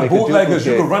one thing now to the make a bootleggers,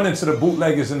 you duplicate. can run into the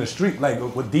bootleggers in the street, like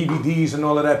with DVDs and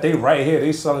all of that. They right here,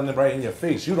 they selling it right in your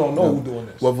face. You don't know who's doing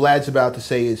this. What Vlad's about to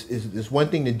say is one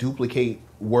thing to duplicate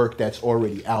work that's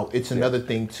already out. It's another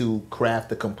thing to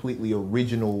craft a completely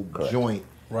original joint.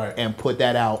 Right. And put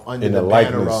that out under In the the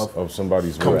banner likeness of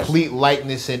somebody's complete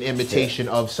likeness and imitation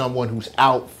of someone who's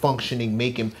out functioning,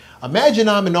 making. Imagine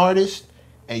I'm an artist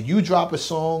and you drop a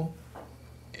song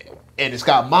and it's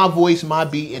got my voice, my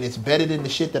beat, and it's better than the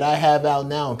shit that I have out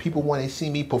now, and people want to see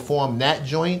me perform that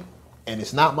joint and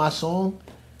it's not my song.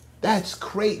 That's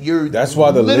great. That's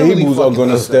why the labels are going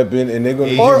to step in and they're going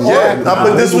to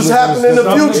but this was happening in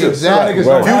the future. Exactly.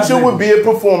 Future would be at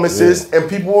performances and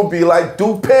people would be like,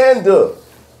 do Panda.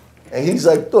 And he's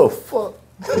like, the fuck?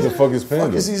 What the fuck is Panda?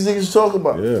 What is these niggas talking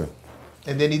about? Yeah.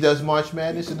 And then he does March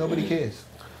Madness and nobody cares.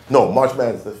 No, March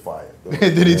Madness is fire. And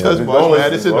then he does March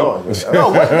Madness and wait,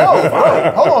 hold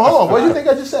on. What do you think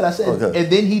I just said? I said, and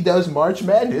then he does March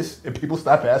Madness and people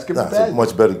stop asking for It's a Panda.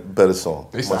 much better song.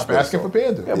 They stop asking for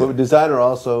Panda. Yeah, but Designer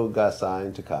also got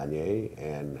signed to Kanye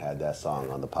and had that song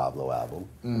on the Pablo album.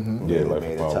 Mm-hmm. Yeah,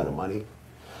 made a ton of money.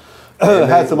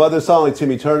 Had some other song like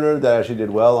Timmy Turner that actually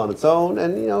did well on its own,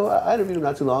 and you know I interviewed him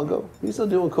not too long ago. He's still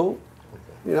doing cool,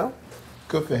 you know.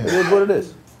 Good for him. It is what it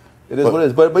is. It is what it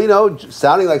is. But you know,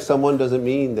 sounding like someone doesn't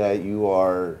mean that you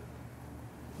are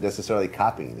necessarily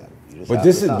copying them. You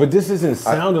just But this isn't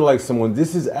sounding like someone.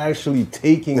 This is actually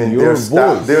taking your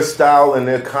voice, their style, and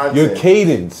their content, your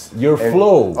cadence, your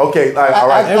flow. Okay, all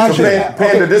right. So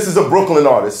Panda, this is a Brooklyn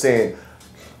artist saying,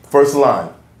 first line,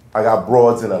 I got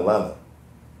broads in Atlanta.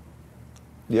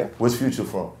 Yeah. Where's Future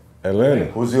from? Atlanta.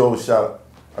 Who's the always shout?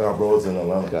 I got broads in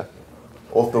Atlanta. Okay.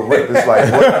 Off the rip, it's like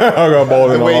what? I got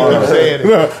balls in The way you keep saying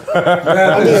it.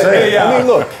 I'm just saying. I mean,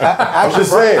 look. I'm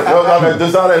just saying.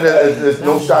 There's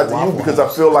no shot to you because I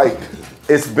feel like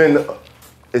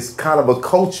it's kind of a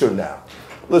culture now.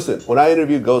 Listen, when I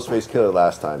interviewed Ghostface Killer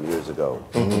last time, years ago,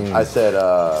 I said,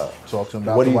 Talk to him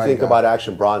about what do the you white think guy. about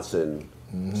Action Bronson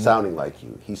sounding like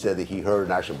you? He said that he heard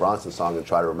an Action Bronson song and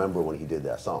tried to remember when he did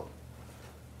that song.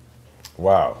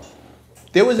 Wow.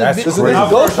 There was That's a crazy.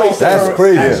 Ghostface. That's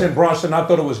crazy. Action Bronson, I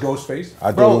thought it was Ghostface.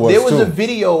 I thought Bro, it was there was too. a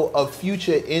video of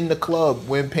Future in the club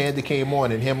when Panda came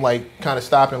on, and him like kind of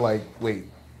stopping, like, wait,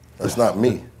 That's not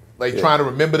me. like trying to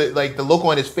remember that. Like the look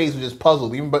on his face was just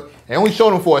puzzled. Even but they only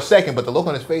showed him for a second, but the look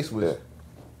on his face was,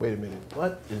 wait a minute,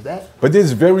 what is that? But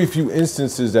there's very few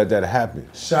instances that happened.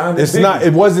 Shine It's Biggie. not.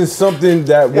 It wasn't something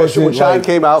that wasn't. when Shine like,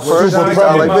 came out first, super he Shine sounded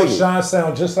prevalent. like came out, Biggie. Shine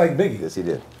sound just like Biggie. Yes, he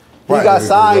did. He got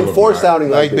signed for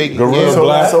sounding like Biggie. Gorilla Yeah.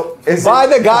 Black. So it's By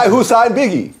the guy who signed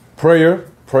Biggie.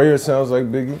 Prayer sounds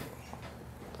like Biggie.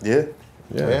 yeah.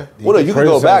 Yeah. Well, no, you can Prayer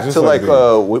go sounds back just to like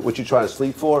like what you trying to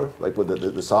sleep for, like with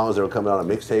the songs that were coming out on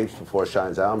mixtapes before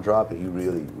Shine's album dropped, and he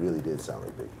really did sound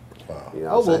like Biggie. Wow. You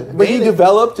know what I'm saying? But he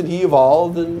developed and he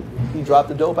evolved and he dropped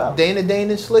the dope out. Dana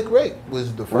and Slick Rick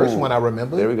was the first one I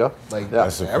remember. There we go. Like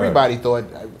That's a fact. everybody thought,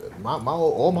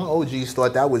 all my OGs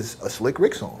thought that was a Slick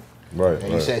Rick song. Right.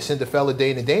 And he said Cinderfella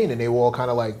Dana, and they were all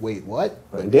kind of like, wait, what?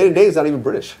 And Dana Dane's not even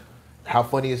British. How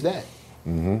funny is that?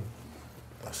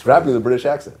 It's rapping with a British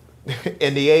accent.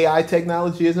 And the AI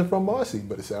technology isn't from Marcy,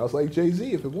 but it sounds like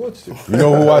Jay-Z if it wants to. You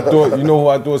know who I thought? You know who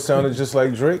I thought sounded just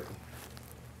like Drake?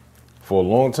 For a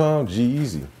long time,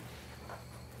 G-Eazy.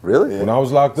 Really? When I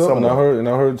was locked up and I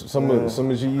Somewhat. heard some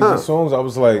of G-Eazy's songs, I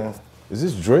was like, is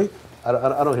this Drake? I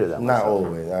don't hear that. Not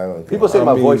always. People say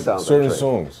my voice sounds certain like Drake.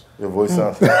 songs. Your voice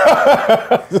sounds.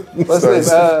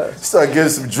 Listen, Start getting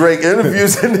some Drake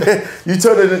interviews in there. You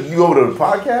go to the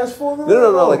podcast for them?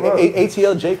 no. Like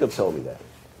ATL Jacob told me that,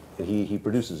 and he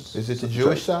produces. Is it the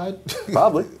Jewish side?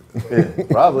 Probably,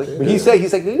 probably. But he's like,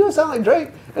 you don't sound like Drake.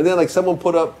 And then like someone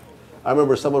put up, I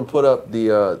remember someone put up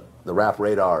the Rap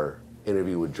Radar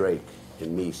interview with Drake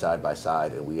and me side by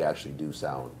side, and we actually do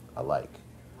sound alike.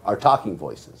 Our talking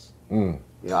voices. You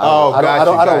know, I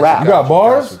don't rap. You got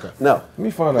bars? No. Let me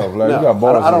find out, Vlad. No, You got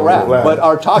bars. I don't rap, Vlad. but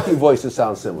our talking voices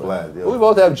sound similar. Vlad, yeah. We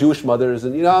both have Jewish mothers,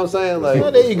 and you know what I'm saying? Like,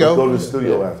 Well, there you go. Go to the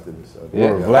studio after this.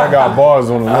 Vlad got bars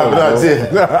on the I'm not low.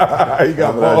 there. He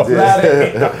got bars.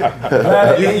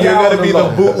 You're going to be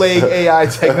the bootleg AI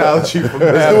technology from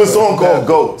Let's do a song called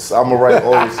Goats. I'm going to write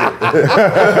all this shit.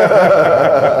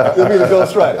 you'll be the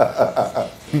Ghost Rider.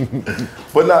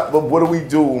 But what do we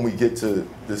do when we get to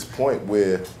this point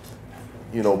where,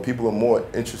 you know, people are more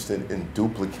interested in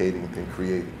duplicating than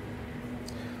creating?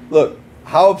 Look,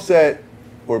 how upset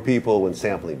were people when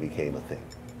sampling became a thing?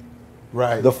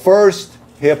 Right. The first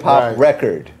hip-hop Right.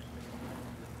 record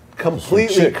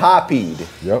completely chick. copied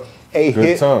Yep. a Good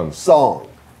hit times. song.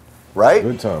 right?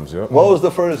 Good Times, yeah. What was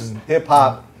the first hip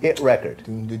hop hit record?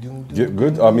 Yeah,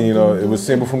 good. I mean, it was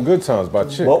sampled from Good Times by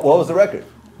Chick. What was the record?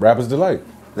 Rapper's Delight.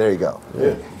 There you go. Yeah,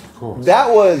 of course. That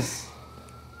was.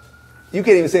 You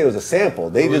can't even say it was a sample.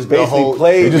 They just basically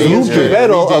played they just the looped it.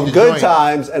 instrumental Redid of the Good joint.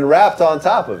 Times and rapped on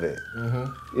top of it.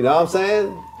 You know what I'm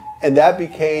saying? And that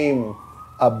became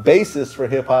a basis for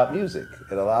hip hop music.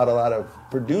 It allowed a lot of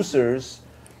producers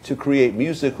to create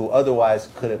music who otherwise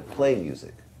couldn't play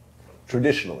music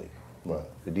traditionally. Right.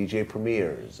 The DJ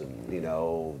Premiers and, you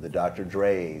know, the Dr.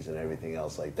 Dre's and everything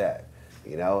else like that.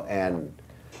 You know, and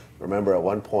remember at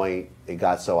one point it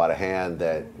got so out of hand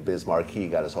that Biz Markie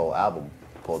got his whole album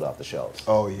pulled off the shelves.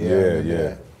 Oh yeah.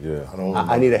 Yeah.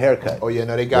 I Need a Haircut. Oh yeah,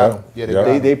 no, they got him. Yeah, they got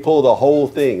him. They pulled the whole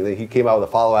thing. Then he came out with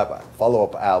a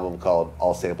follow-up album called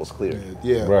All Samples Clear.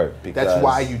 Yeah. Right. That's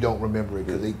why you don't remember it,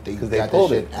 because they got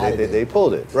pulled that it. shit out of it. They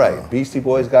pulled it. Right. Beastie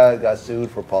Boys got sued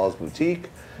for Paul's Boutique.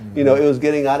 You know, it was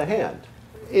getting out of hand.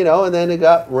 You know, and then it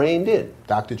got reined in.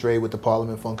 Dr. Dre with the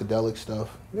Parliament Funkadelic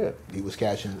stuff. Yeah. He was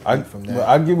catching I, from that.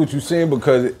 I get what you're saying,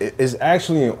 because it's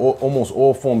actually in almost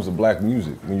all forms of black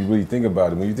music when you really think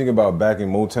about it. When you think about back in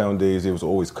Motown days, there was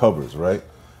always covers, right?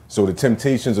 So the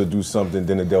Temptations would do something,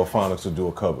 then the Delphonics would do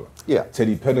a cover. Yeah.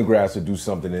 Teddy Pendergrass would do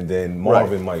something, and then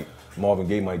Marvin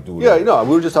Gaye might do it. Yeah, you know,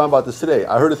 we were just talking about this today.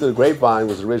 I heard it through the grapevine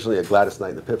was originally a Gladys Knight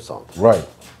and the Pips song. Right.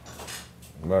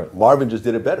 Marvin just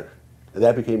did it better. And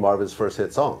that became Marvin's first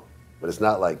hit song. But it's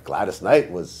not like Gladys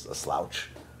Knight was a slouch.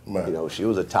 Right. You know, she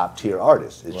was a top tier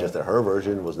artist. It's just that her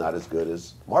version was not as good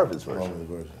as Marvin's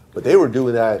version. But they were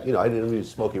doing that, you know, I didn't interview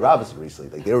Smokey Robinson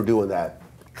recently. Like, they were doing that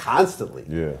constantly.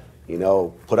 Yeah. You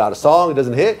know, put out a song, it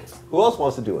doesn't hit. Who else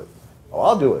wants to do it? Oh,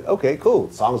 I'll do it. Okay,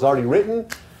 cool. Song's already written.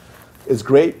 It's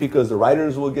great because the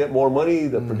writers will get more money,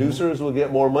 the producers will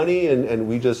get more money, and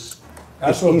we just.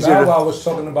 That's what Bow Wow was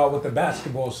talking about with the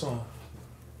basketball song.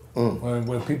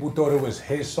 When people thought it was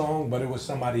his song, but it was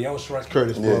somebody else's record.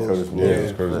 Curtis Blows. Yeah,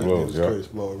 it's Curtis Blows. Yeah. Curtis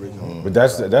Blow original. But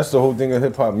that's the whole thing of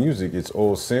hip hop music. It's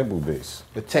all sample based.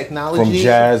 The technology From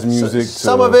jazz music to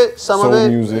some of it, soul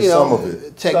music. you know, Some of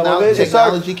it.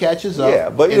 Technology catches up. Yeah,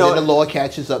 but you know, then the law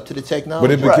catches up to the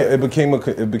technology. But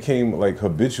it became like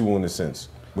habitual in a sense.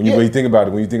 When you really think about it,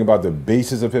 when you think about the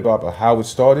basis of hip hop or how it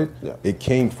started, it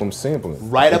came from sampling.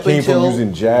 Right up it came until from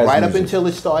using jazz right music. up until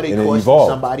it started And it costing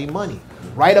evolved. somebody money.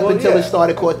 Right up until it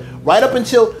started costing. Right up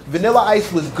until Vanilla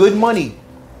Ice was good money,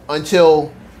 until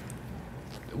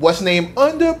what's name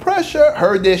Under Pressure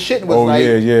heard their shit and was like,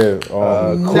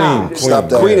 Queen. Stop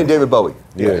that. Queen and David Bowie.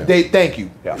 Yeah. Thank you.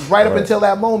 Yeah. Right up until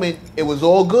that moment, it was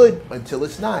all good until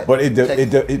it's not. But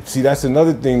it see, that's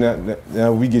another thing that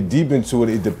now we get deep into it.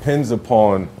 It depends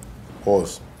upon.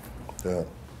 Pause. Yeah.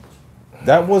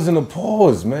 That wasn't a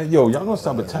pause, man. Yo, y'all gonna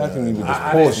stop attacking me with this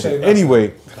I didn't pause say shit. nothing.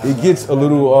 Anyway, it gets a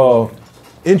little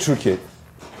intricate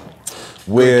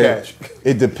where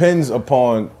it depends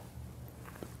upon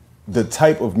the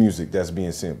type of music that's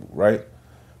being sampled, right?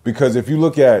 Because if you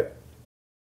look at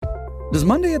Does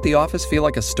Monday at the office feel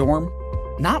like a storm?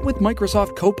 Not with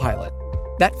Microsoft Copilot.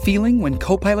 That feeling when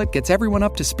Copilot gets everyone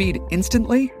up to speed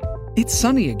instantly? It's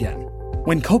sunny again.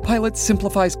 When Copilot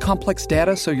simplifies complex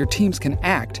data so your teams can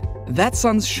act, that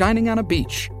sun's shining on a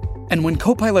beach. And when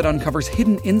Copilot uncovers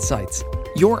hidden insights,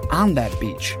 you're on that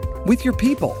beach with your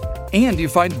people, and you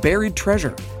find buried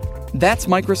treasure. That's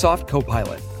Microsoft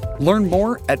Copilot. Learn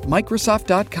more at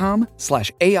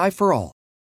Microsoft.com/AI for all.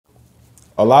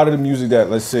 a lot of the music that,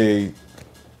 let's say,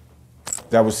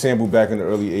 that was sampled back in the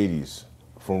early 80s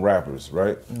from rappers,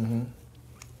 right? Mm-hmm.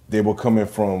 They were coming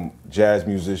from jazz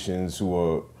musicians who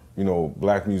are, you know,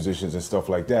 black musicians and stuff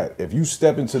like that. If you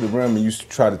step into the realm and you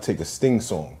try to take a Sting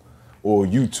song or a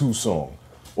U2 song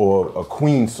or a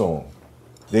Queen song,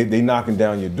 they knocking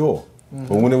down your door. Mm-hmm.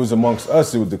 But when it was amongst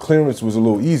us, the clearance was a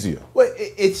little easier. Well,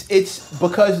 it's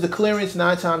because the clearance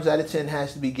 9 times out of 10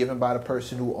 has to be given by the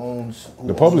person who owns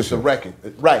the publisher, the record.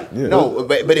 Right. Yeah. No,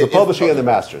 but the publishing and the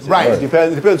masters. Right. It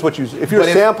depends what you. If you're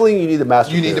sampling, you need the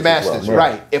masters. You need the masters, well.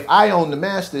 right? If I own the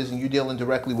masters and you're dealing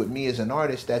directly with me as an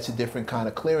artist, that's a different kind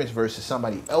of clearance versus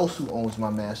somebody else who owns my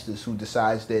masters who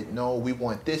decides that no, we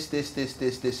want this,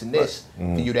 and this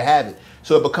for you to have it.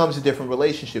 So it becomes a different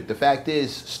relationship. The fact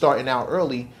is, starting out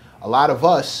early, a lot of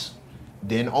us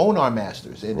didn't own our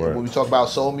masters. And when we talk about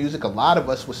soul music, a lot of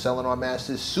us were selling our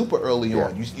masters super early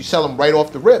on. You sell them right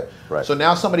off the rip. Right. So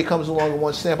now somebody comes along and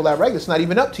wants to sample that record, it's not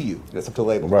even up to you. It's up to the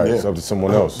label. Right, it's up to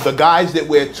someone else. The guys that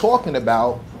we're talking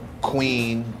about,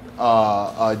 Queen,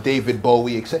 David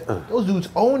Bowie, etc., those dudes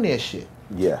own their shit.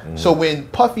 Yeah. So when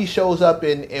Puffy shows up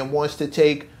and wants to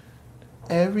take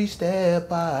every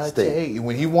step I take,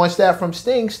 when he wants that from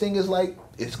Sting, Sting is like,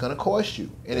 it's gonna cost you,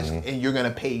 and and you're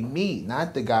gonna pay me,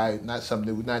 not the guy, not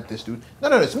this dude.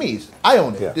 No, it's me. I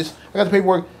own it. Yeah. I got the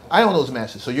paperwork. I own those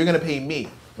masters, so you're gonna pay me,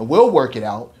 and we'll work it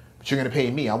out. But you're gonna pay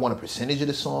me. I want a percentage of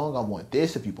the song. I want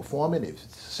this if you perform it. If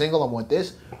it's a single, I want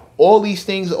this. All these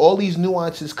things, all these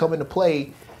nuances come into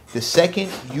play the second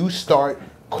you start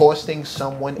costing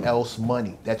someone else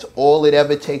money. That's all it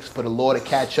ever takes for the law to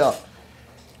catch up.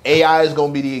 AI is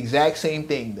going to be the exact same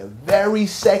thing. The very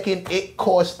second it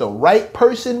costs the right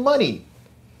person money,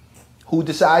 who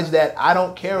decides that I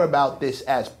don't care about this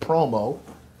as promo,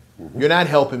 you're not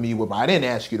helping me with. I didn't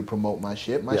ask you to promote my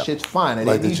shit. My shit's fine. I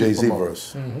Like didn't the need you to Jay-Z promote.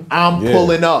 verse. I'm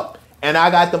pulling up, and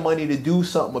I got the money to do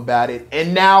something about it,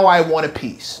 and now I want a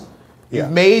piece. You've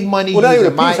made money. Well, not even a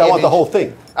using my piece. I want the image. whole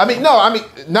thing. I mean,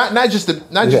 not just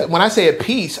when I say a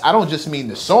piece, I don't just mean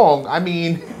the song. I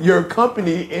mean your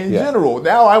company in general.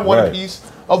 Now I want a piece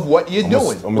of what you're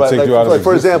doing. I'm gonna take you out of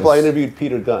for example, I interviewed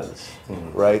Peter Guns,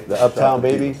 right? The Uptown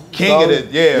Baby King of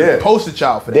the poster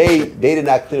child for that. They did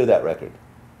not clear that record,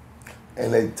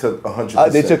 and they took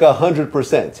 100%. They took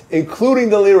 100%, incling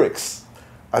the lyrics,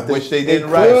 which they didn't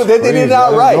write. They did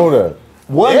not write.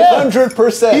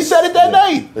 100%. He said it that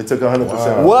night. They took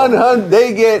 100%. 100.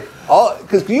 They get all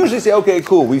because you usually say, okay,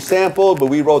 cool, we sampled, but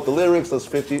we wrote the lyrics. Those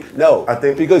 50. No, I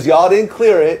think because y'all didn't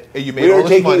clear it. And you made we all were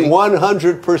this taking money.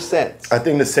 100%. I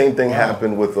think the same thing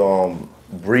happened with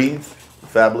Breathe,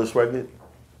 Fabulous record.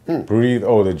 Breathe.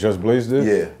 Oh, the Just Blaze did.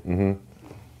 Yeah. Mm-hmm.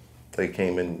 They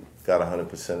came and got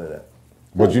 100% of that.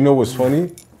 But you know what's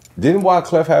funny? Didn't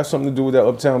Wyclef have something to do with that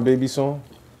Uptown Baby song?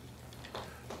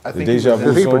 I The Deja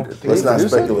Vu song? Let's not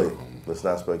speculate. Let's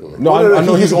not speculate. No, I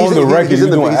know he's on the record. He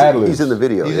was doing ad-libs. He's in the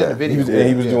video. He's in the video.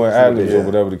 He was doing ad-libs or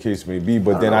whatever the case may be.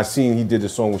 But then I seen he did the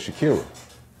song with Shakira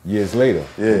years later.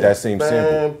 With that same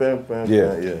sample.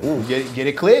 Get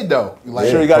it cleared though. Like,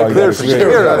 Sure, you got it cleared for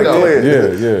Shakira.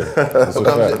 Yeah. That's a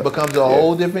fact. It becomes a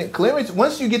whole different clearance.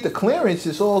 Once you get the clearance,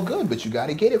 it's all good, but you got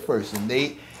to get it first.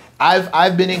 And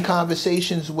I've been in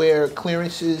conversations where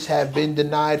clearances have been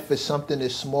denied for something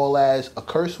as small as a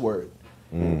curse word.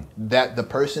 That the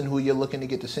person who you're looking to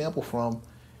get the sample from,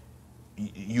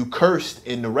 you cursed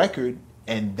in the record,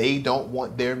 and they don't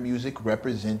want their music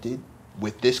represented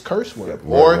with this curse word,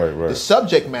 the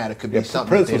subject matter could be something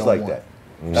Prince that they was don't like want.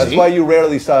 that. That's why you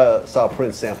rarely saw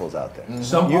Prince samples out there.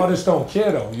 Some artists don't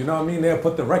care though. You know what I mean? They'll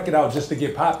put the record out just to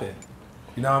get popping.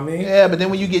 You know what I mean? Yeah, but then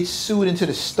when you get sued into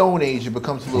the Stone Age, it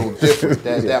becomes a little different.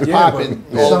 That Yeah, popping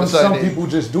but all of a some sudden. people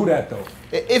just do that though.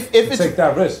 If They it's take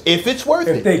that risk. if it's worth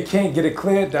If it, they can't get it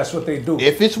cleared, that's what they do.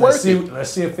 If it's Let's worth see, let's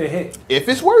see if it hit. if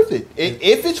it's worth it,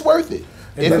 if it's worth it,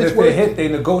 And then if they hit, they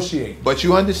negotiate. But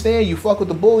you understand, you fuck with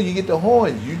the bull, you get the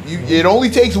horn. It only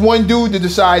takes one dude to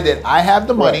decide that I have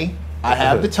the money, I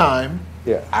have the time,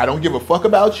 I don't give a fuck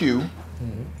about you,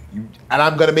 and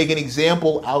I'm gonna make an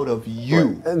example out of you.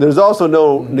 Right. And there's also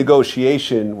no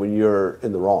negotiation when you're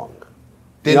in the wrong.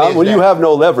 Then You know, there's when you that. have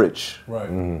no leverage,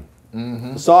 Right.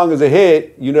 the song is a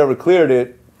hit, you never cleared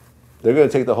it, they're going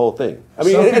to take the whole thing. I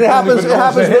mean, Some and it people happens. don't It even know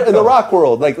it's happens a hit, in the though. rock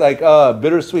world, like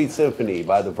 "Bittersweet Symphony"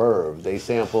 by The Verve. They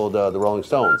sampled the Rolling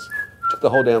Stones, took the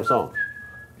whole damn song,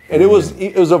 and it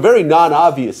was a very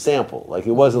non-obvious sample. Like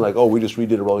it wasn't like, oh, we just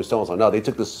redid a Rolling Stones song. No, they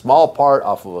took this small part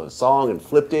off of a song and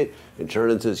flipped it and turned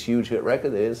it into this huge hit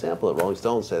record. They didn't sample it. Rolling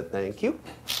Stones said, "Thank you."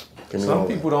 Some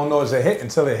people don't know it's a hit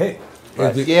until it hit.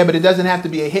 Right. Yeah, but it doesn't have to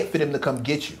be a hit for them to come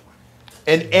get you.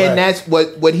 And that's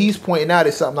what he's pointing out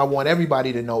is something I want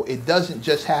everybody to know. It doesn't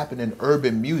just happen in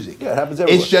urban music. Yeah, it happens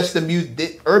everywhere. It's just the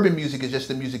music. Urban music is just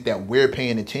the music that we're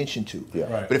paying attention to.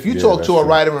 Yeah. Right. But if you talk to a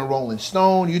writer in Rolling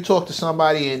Stone, you talk to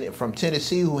somebody from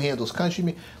Tennessee who handles country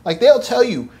music, like they'll tell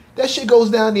you that shit goes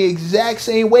down the exact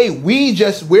same way.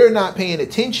 We're not paying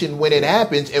attention when it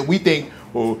happens, and we think,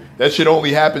 well, that shit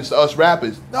only happens to us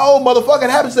rappers. No, motherfucker,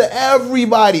 it happens to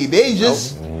everybody. They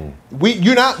just.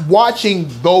 You're not watching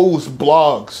those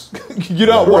blogs. You're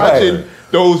not watching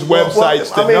those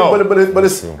websites to know. But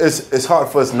it's hard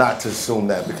for us not to assume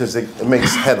that because it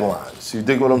makes headlines. You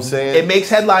dig what I'm saying? It makes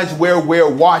headlines where we're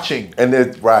watching. And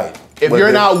they're right. If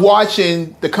you're not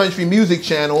watching the country music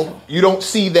channel, you don't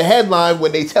see the headline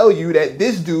when they tell you that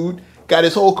this dude got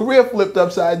his whole career flipped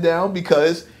upside down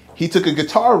because he took a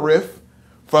guitar riff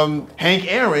from Hank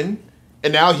Aaron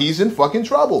and now he's in fucking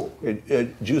trouble.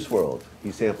 Juice WRLD,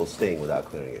 he sampled Sting without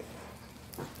clearing it.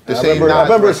 I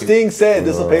remember Sting said,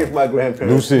 "This will pay for my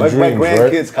grandparents, my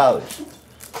grandkids' college."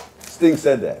 Sting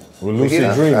said that. Well,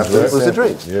 Lucid Dreams, right? Lucid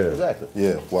Dreams. Yeah. Exactly.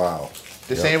 Yeah. Wow.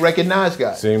 The same recognized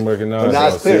guy. Same recognized.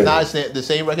 Nas cleared it. The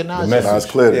same recognized. Nas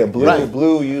cleared it. Yeah,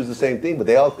 Blue used the same thing, but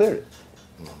they all cleared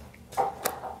it.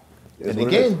 And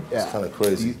again, it's kind of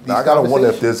crazy. Now, I gotta wonder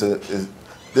if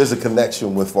there's a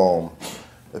connection with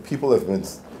that people have been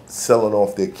selling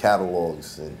off their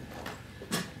catalogs and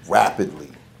rapidly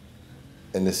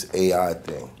in this AI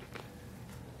thing.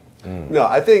 No,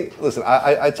 I think, listen,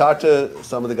 I talked to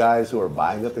some of the guys who are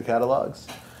buying up the catalogs,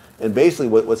 and basically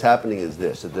what's happening is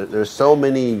this. There's so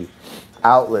many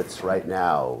outlets right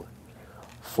now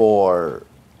for,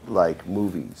 like,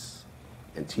 movies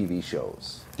and TV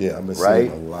shows. Yeah, I've been right?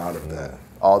 seeing a lot of that.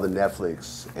 All the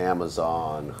Netflix,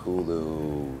 Amazon,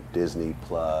 Hulu, Disney+,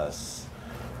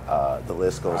 the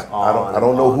list goes on. I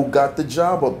don't know who got the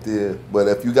job up there, but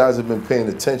if you guys have been paying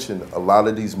attention, a lot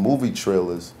of these movie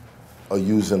trailers are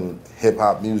using hip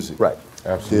hop music. Right.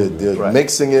 They're Right.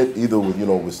 mixing it either with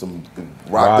with some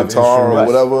rock guitar or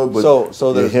whatever. But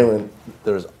so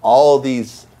there's all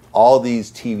these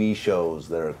TV shows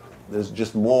there's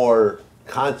just more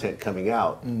content coming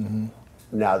out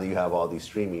now that you have all these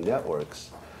streaming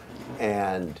networks,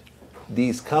 and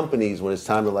these companies, when it's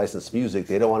time to license music,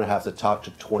 they don't want to have to talk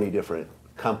to 20 different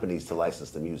companies to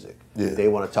license the music. Yeah. They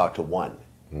want to talk to one.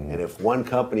 And if one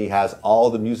company has all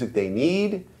the music they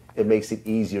need, it makes it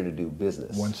easier to do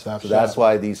business. One-stop So shop. that's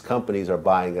why these companies are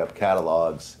buying up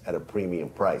catalogs at a premium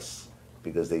price,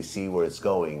 because they see where it's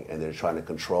going and they're trying to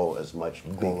control as much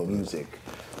big music,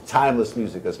 timeless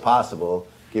music as possible,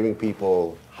 giving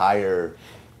people higher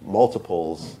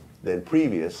multiples than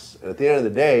previous. And at the end of the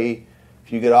day,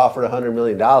 if you get offered $100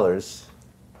 million,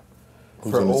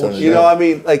 I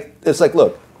mean, like, it's like,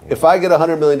 look, if I get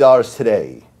 $100 million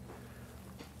today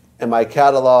and my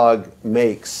catalog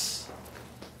makes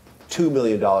 $2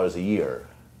 million a year,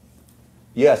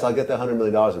 yes, I'll get the $100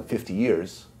 million in 50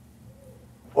 years,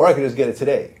 or I can just get it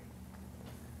today.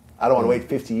 I don't want to wait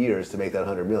 50 years to make that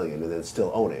 $100 million and then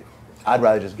still own it. I'd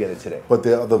rather just get it today. But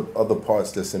there are other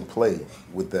parts that's in play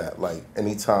with that. Like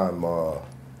anytime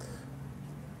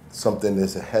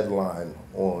there's a headline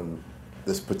on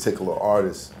this particular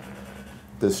artist,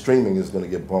 the streaming is going to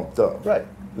get bumped up. Right,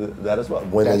 that as well.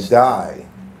 When they die,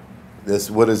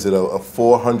 there's, what is it, a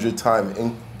 400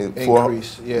 time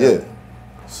increase? Yeah.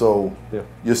 So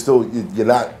you're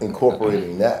not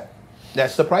incorporating that.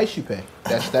 That's the price you pay.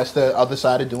 That's the other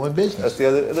side of doing business. That's the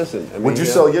other. Listen, I mean, Would you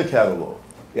sell your catalog?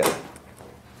 Yeah.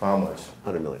 For how much?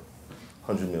 100 million.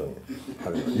 100 million.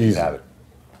 100 million. You have it.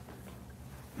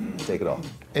 Take it all.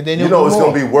 And then it's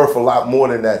going to be worth a lot more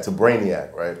than that to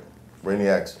Brainiac, right?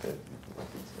 Brainiac's.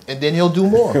 And then he'll do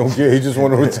more. Okay, he just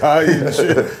want to retire and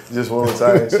shit. Just want to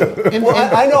retire and shit.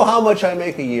 Well, I know how much I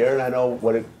make a year, and I know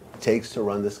what it takes to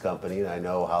run this company, and I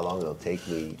know how long it'll take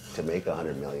me to make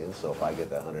 100 million. So if I get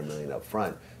that 100 million up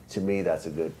front, to me that's a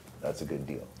good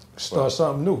deal. Start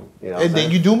something new. You know And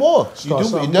then you do more. Start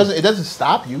It doesn't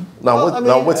stop you.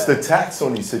 Now, what's the tax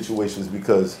on these situations?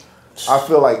 Because I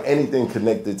feel like anything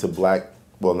connected to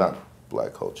not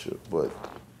black culture, but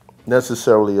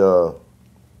necessarily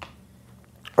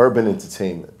urban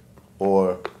entertainment,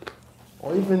 or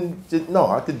even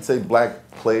I could say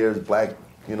black players, black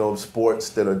sports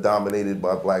that are dominated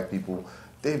by black people.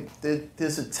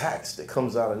 There's a tax that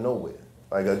comes out of nowhere.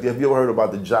 Like, have you ever heard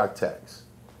about the jock tax?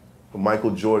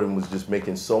 Michael Jordan was just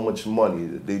making so much money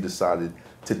that they decided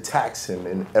to tax him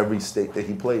in every state that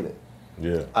he played in.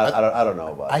 Yeah, I don't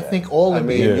know about that. I think all of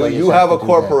you have a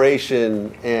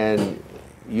corporation, and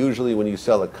usually when you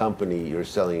sell a company, you're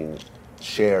selling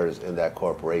shares in that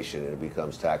corporation, and it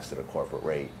becomes taxed at a corporate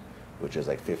rate, which is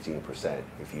like 15%.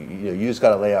 If you just got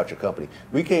to lay out your company.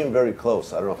 We came very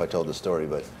close. I don't know if I told the story,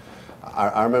 but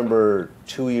I remember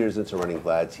 2 years into running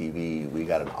Vladtv, we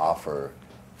got an offer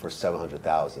for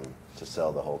 $700,000 to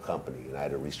sell the whole company, and I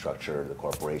had to restructure the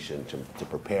corporation to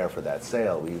prepare for that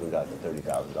sale. We even got the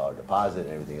 $30,000 deposit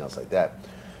and everything else like that.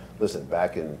 Listen,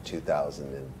 back in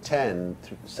 2010,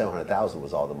 $700,000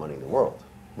 was all the money in the world.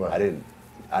 Right. I didn't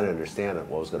understand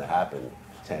what was going to happen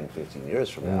 10, 15 years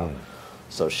from now.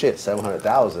 So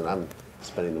 $700,000, I'm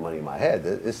spending the money in my head.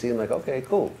 It seemed like, okay,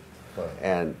 cool. Right.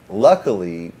 And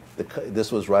luckily,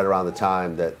 this was right around the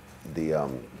time that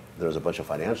there was a bunch of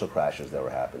financial crashes that were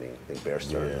happening. I think Bear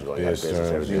Stearns was going out of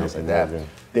business, everything else like that.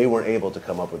 They weren't able to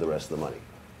come up with the rest of the money.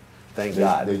 Thank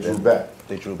God. They drew back.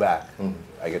 They drew back.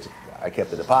 I kept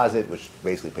the deposit, which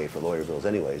basically paid for lawyer bills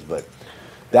anyways, but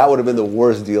that would have been the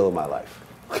worst deal of my life.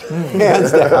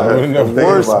 Hands down. The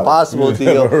worst possible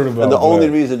deal. And the only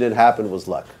reason it didn't happen was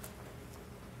luck.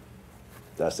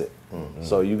 That's it.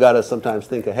 So you got to sometimes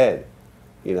think ahead.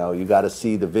 You got to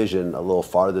see the vision a little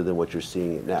farther than what you're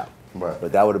seeing it now. Right.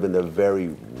 But that would have been the very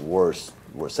worst.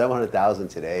 Where $700,000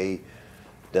 today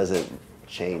doesn't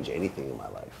change anything in my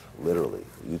life. Literally,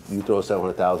 you throw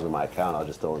 $700,000 in my account, I'll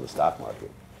just throw it in the stock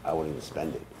market. I won't even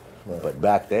spend it. Right. But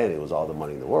back then, it was all the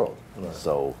money in the world. Right.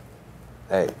 So,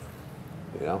 hey,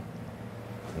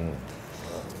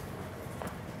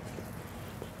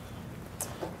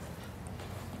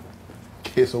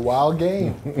 It's a wild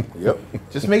game. Yep.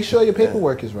 Just make sure your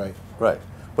paperwork is right. Right.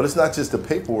 But it's not just the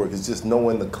paperwork; it's just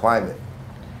knowing the climate.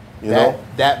 You know,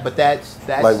 that's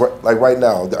like right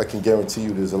now, I can guarantee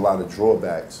you there's a lot of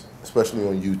drawbacks, especially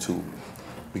on YouTube,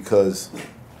 because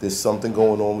there's something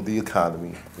going on with the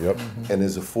economy. Yep. And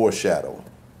there's a foreshadow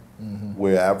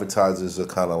where advertisers are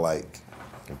kind of like,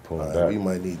 we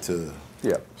might need to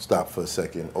stop for a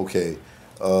second. Okay,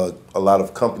 a lot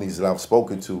of companies that I've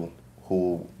spoken to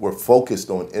who were focused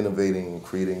on innovating and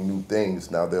creating new things,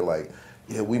 now they're like,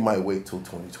 yeah, we might wait till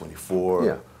 2024.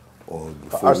 Yeah. Or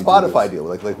our Spotify deal,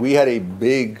 like we had a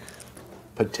big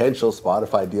potential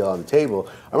Spotify deal on the table.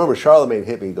 I remember Charlemagne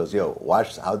hit me. He goes, "Yo,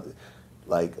 watch how."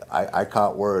 Like I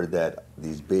caught word that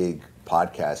these big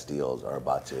podcast deals are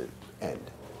about to end.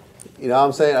 You know what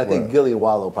I'm saying? I think Gillian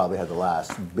Wallow probably had the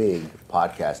last big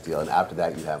podcast deal, and after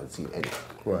that, you haven't seen any.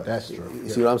 Right. That's true. You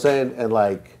see what I'm saying? And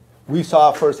like we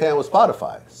saw firsthand with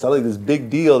Spotify, suddenly this big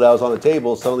deal that was on the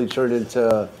table suddenly turned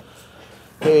into,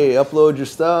 hey, upload your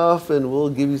stuff and we'll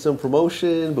give you some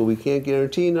promotion, but we can't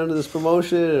guarantee none of this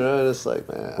promotion. And it's like,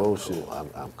 man, bullshit.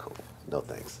 I'm cool. No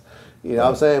thanks. You know what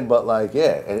I'm saying? But like,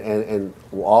 yeah, and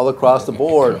all across the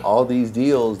board, all these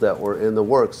deals that were in the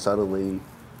works suddenly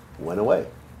went away.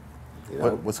 You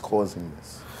know? What's causing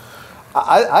this?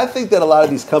 I think that a lot of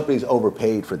these companies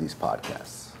overpaid for these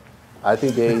podcasts. I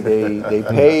think they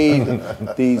paid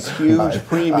these huge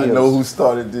premiums. I know who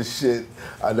started this shit.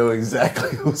 I know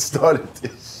exactly who started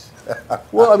this shit.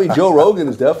 Well, I mean, Joe Rogan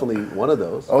is definitely one of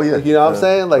those. Oh yeah, you know what I'm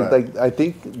saying? Like I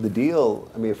think the deal.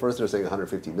 I mean, at first they're saying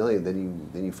 150 million,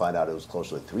 then you find out it was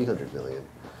closer to 300 million.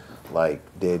 Like,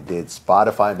 did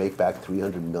Spotify make back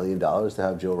 $300 million to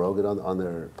have Joe Rogan on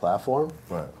their platform?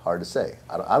 Right. Hard to say.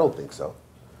 I don't think so.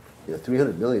 You know,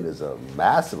 300 million is a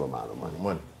massive amount of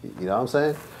money. You know what I'm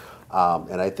saying?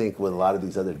 And I think with a lot of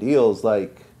these other deals,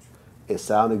 like, it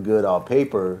sounded good on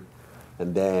paper,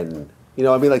 and then, you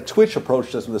know, I mean, like Twitch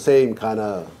approached us with the same kind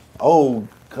of,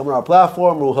 come on our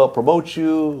platform, we'll help promote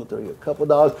you, we'll throw you a couple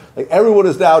dollars. Like, everyone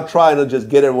is now trying to just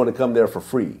get everyone to come there for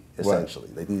free, essentially.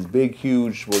 Right. Like, these big,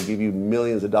 huge, will give you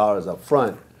millions of dollars up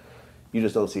front, you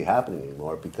just don't see happening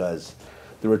anymore because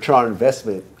the return on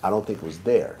investment, I don't think was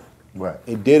there. Right.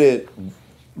 It didn't,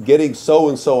 getting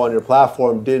so-and-so on your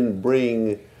platform didn't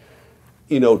bring,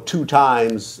 you know, 2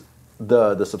 times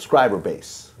the subscriber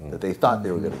base that they thought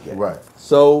they were going to get. Right.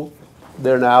 So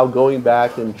they're now going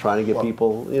back and trying to get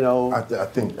people, you know, I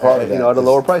think part of that, you know, at a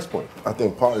lower price point. I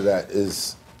think part of that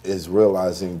is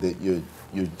realizing that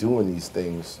you're doing these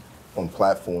things on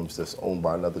platforms that's owned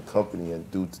by another company, and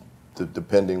due to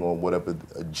depending on whatever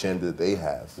agenda they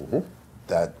have,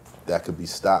 that could be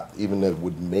stopped. Even though it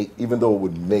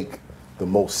would make the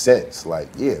most sense. Like,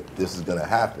 yeah, this is going to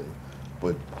happen.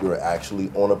 But you're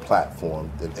actually on a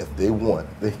platform that if they want,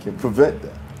 they can prevent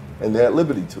that. And they're at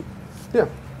liberty to. Yeah.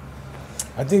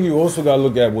 I think you also got to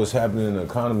look at what's happening in the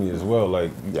economy as well. Like,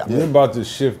 we're about to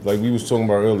shift, like we was talking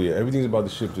about earlier, everything's about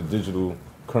to shift to digital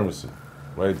currency,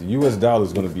 right? The US dollar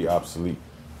is going to be obsolete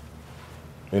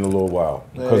in a little while.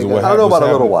 Because of what I don't know about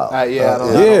a little while.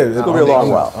 It's going to be a long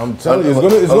while. I'm telling you,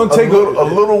 it's going to take a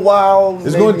little while.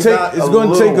 It's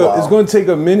going to take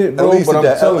a minute, bro.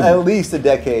 At least a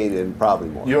decade and probably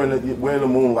more. We're in the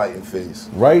moonlighting phase.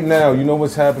 Right now, you know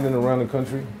what's happening around the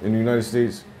country in the United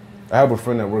States? I have a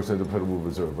friend that works at the Federal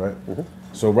Reserve, right?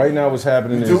 So right now what's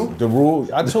happening is the rule.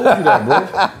 I told you that,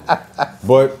 bro.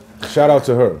 But shout out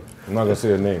to her. I'm not gonna say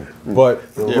her name,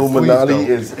 but the Illuminati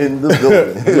is in the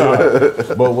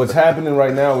building. But what's happening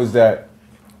right now is that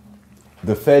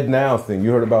the Fed Now thing.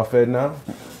 You heard about Fed Now?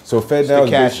 So Fed Now the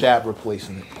Cash App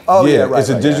replacing it. It's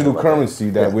a digital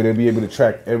currency that where they'll be able to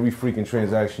track every freaking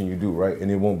transaction you do, right?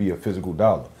 And it won't be a physical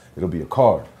dollar. It'll be a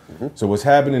card. So what's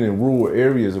happening in rural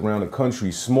areas around the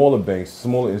country, smaller banks,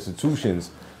 smaller institutions,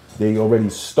 they already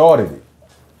started it.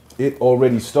 It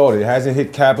already started. It hasn't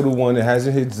hit Capital One, it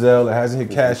hasn't hit Zelle, it hasn't hit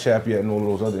Cash App yet, and all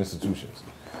of those other institutions.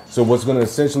 So what's going to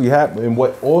essentially happen, and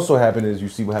what also happened is you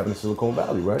see what happened in Silicon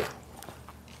Valley, right?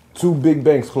 2 big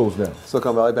banks closed down.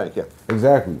 Silicon Valley Bank, yeah.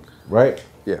 Exactly, right?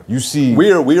 Yeah. You see, we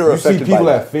are you see affected people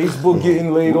by at Facebook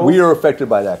getting laid off. We are affected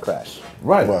by that crash.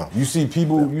 Right. Wow. You see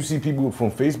people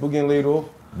from Facebook getting laid off,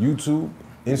 YouTube,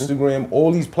 Instagram, all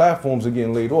these platforms are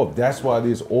getting laid off. That's why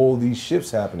there's all these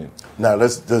shifts happening. Now,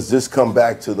 does this come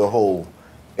back to the whole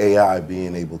AI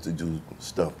being able to do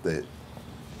stuff that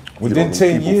within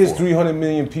 10 years, 300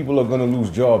 million people are going to lose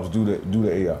jobs due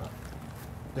to AI.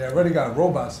 They already got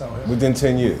robots out here. Within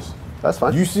 10 years. That's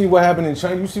fine. You see what happened in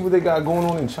China? You see what they got going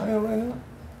on in China right now?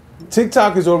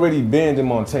 TikTok is already banned in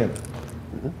Montana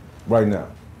right now.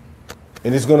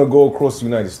 And it's going to go across the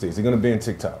United States. They're going to ban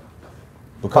TikTok.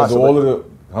 Because of all of the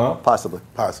Huh? Possibly.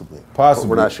 Possibly. Possibly.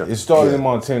 We're not sure. It started in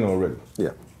Montana already.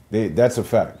 Yeah. That's a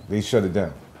fact. They shut it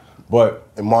down. But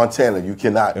in Montana, you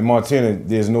cannot. In Montana,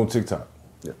 there's no TikTok.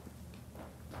 Yeah.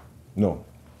 No,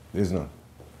 there's none.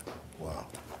 Wow.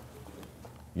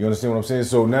 You understand what I'm saying?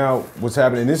 So now what's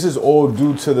happening, and this is all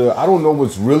due to I don't know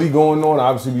what's really going on.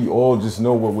 Obviously, we all just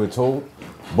know what we're told.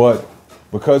 But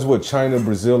because what China,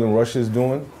 Brazil, and Russia is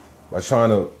doing, by trying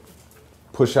to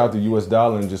push out the US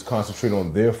dollar and just concentrate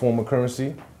on their form of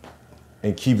currency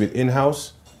and keep it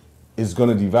in-house, is going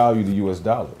to devalue the US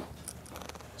dollar.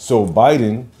 So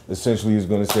Biden essentially is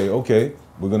going to say, okay,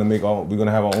 we're going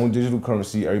to have our own digital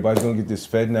currency. Everybody's going to get this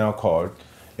FedNow card,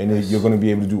 and then you're going to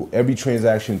be able to do every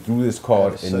transaction through this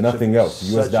card and nothing else.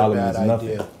 The US dollar means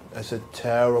nothing. That's a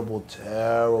terrible,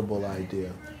 terrible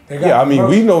idea. Yeah, I mean,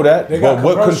 we know that, but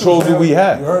what control do we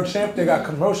have? You heard, Champ, they got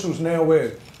commercials now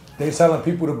where they telling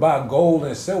people to buy gold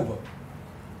and silver.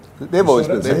 They've always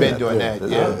been doing that.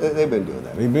 Yeah, they've been doing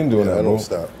that. They've been doing that, I bro. don't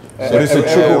stop. But it's a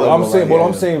trickle. What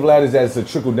I'm saying, Vlad, is that it's a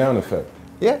trickle-down effect.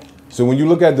 Yeah. So when you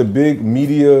look at the big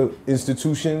media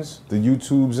institutions, the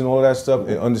YouTubes and all that stuff,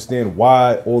 and understand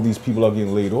why all these people are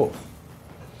getting laid off.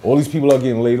 All these people are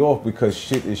getting laid off because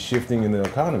shit is shifting in the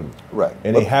economy. Right.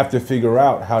 And they have to figure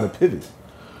out how to pivot.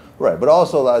 Right, but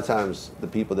also a lot of times the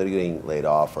people that are getting laid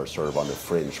off are sort of on the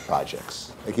fringe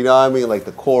projects. Like, you know what I mean? Like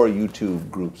the core YouTube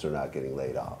groups are not getting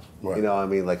laid off. Right. You know what I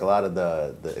mean? Like a lot of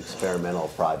the experimental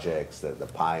projects, the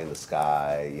pie in the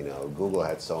sky, you know, Google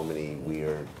had so many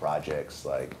weird projects,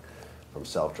 like from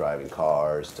self-driving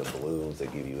cars to balloons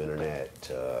that give you internet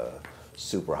to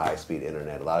super high-speed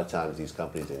internet. A lot of times these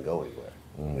companies didn't go anywhere.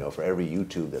 You know, for every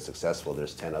YouTube that's successful,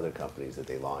 there's 10 other companies that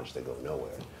they launch that go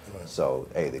nowhere. Right. So,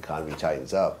 hey, the economy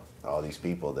tightens up. All these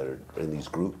people that are in these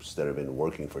groups that have been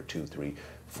working for 2, 3,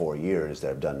 4 years that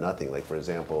have done nothing. Like, for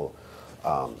example,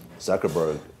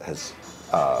 Zuckerberg has,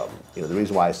 you know, the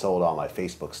reason why I sold all my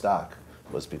Facebook stock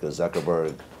was because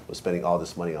Zuckerberg was spending all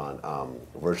this money on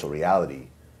virtual reality,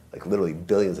 like literally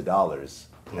billions of dollars.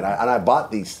 And I bought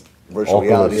these virtual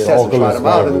reality sets and tried them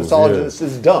out, and it's all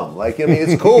just dumb. Like, I mean,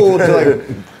 it's cool to like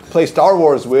play Star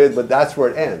Wars with, but that's where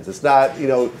it ends. It's not, you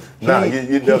know.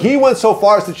 He went so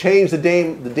far as to change the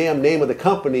damn name of the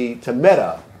company to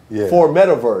Meta for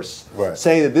Metaverse,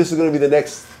 saying that this is going to be the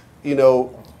next, you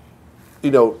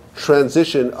know,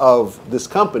 transition of this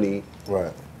company,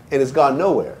 and it's gone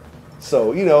nowhere.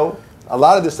 So, you know, a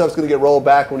lot of this stuff's going to get rolled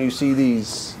back when you see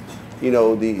these,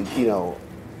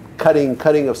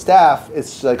 cutting of staff.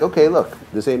 It's like, okay, look,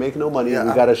 this ain't making no money. We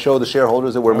got to show the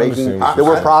shareholders that we're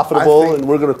we're profitable, and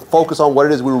we're going to focus on what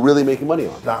it is we're really making money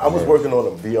on. Now, I was working on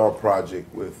a VR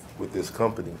project with this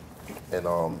company, and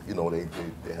you know, they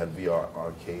had VR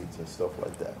arcades and stuff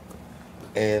like that,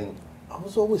 and I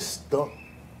was always stuck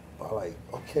by like,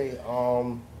 okay,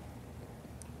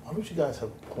 why don't you guys have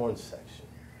a porn section?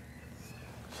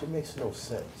 It makes no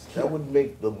sense. That would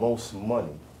make the most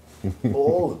money for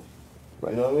all of you.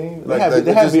 Right. You know what I mean?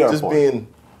 They have VR just porn. being,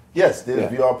 yes,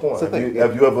 there's VR porn.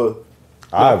 Have you ever?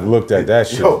 I've looked at that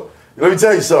shit. Yo, let me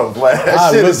tell you something, Vlad.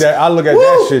 I look at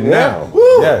that shit now.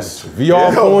 Woo. Yes,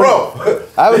 VR porn. Bro.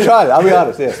 I haven't tried it. I'll be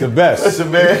honest. Yeah. It's the best.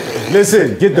 Listen, man.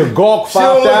 Listen, get the Gawk 5000. She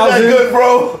don't look that good,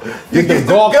 bro. Get the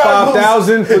Gawk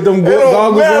 5000. Put them goggles on. It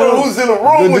don't matter who's in the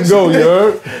room good with to go, you. You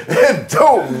heard? It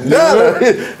don't matter.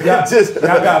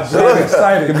 Y'all got very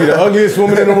excited. Could be the ugliest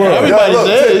woman in the world. Everybody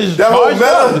says that don't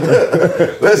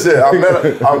matter. Listen,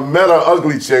 I met an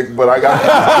ugly chick, but I got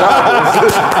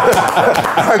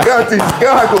these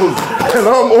goggles, and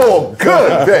I'm all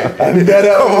good, babe. I met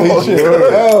an ugly chick.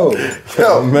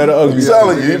 Yo, met an ugly. I'm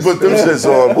telling you, you put them shits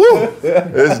on. Woo,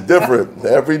 it's different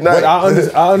every night. But I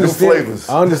understand. New flavors.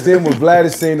 I understand what Vlad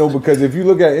is saying though, because if you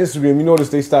look at Instagram, you notice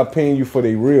they stopped paying you for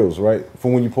their reels, right?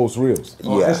 For when you post reels.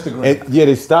 On Instagram. And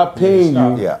they stopped paying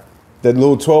you that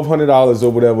little $1,200 or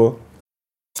whatever.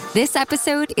 This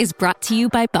episode is brought to you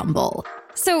by Bumble.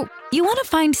 So, you want to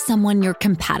find someone you're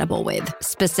compatible with,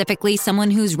 specifically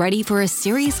someone who's ready for a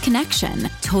serious connection,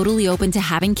 totally open to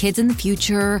having kids in the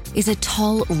future, is a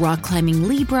tall, rock-climbing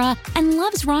Libra, and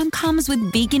loves rom-coms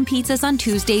with vegan pizzas on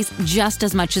Tuesdays just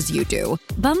as much as you do.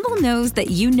 Bumble knows that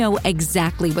you know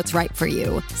exactly what's right for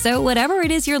you. So whatever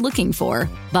it is you're looking for,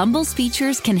 Bumble's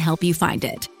features can help you find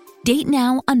it. Date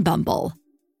now on Bumble.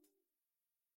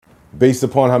 Based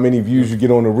upon how many views you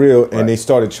get on the reel, and they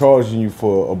started charging you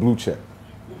for a blue check.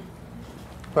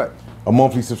 Right. A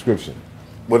monthly subscription.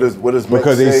 What does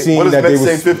because they seen what does that Meg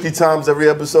they say 50 times every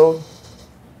episode?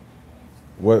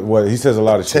 What he says a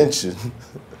lot of shit. Attention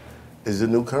is the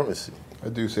new currency. I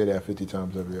do say that 50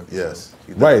 times every episode. Yes.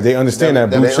 Right, they understand that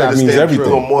blue check means everything.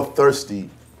 People are more thirsty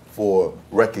for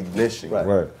recognition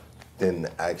right. than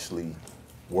actually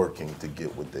working to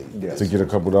get what they to get a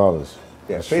couple dollars.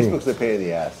 Yeah, That's Facebook's true. a pain in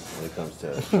the ass when it comes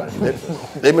to trying to do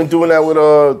business. They've been doing that with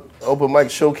open mic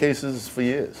showcases for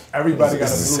years. Everybody got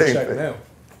It's a the blue same check thing. now.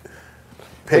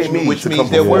 Pay me which to means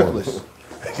come they're perform. worthless.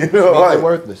 You know, They're like,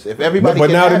 worthless. If everybody But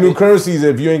can now the have new it, currency is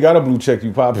if you ain't got a blue check,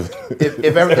 you pop it.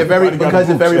 if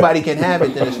everybody can have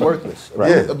it, then it's worthless.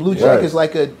 Right. A blue check Right. is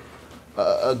like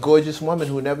a gorgeous woman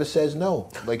who never says no.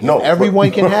 Like no, if everyone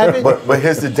can have it. But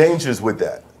here's the dangers with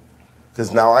that,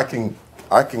 because now I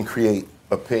can create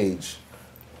a page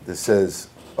that says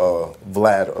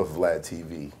Vlad of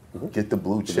Vladtv, get the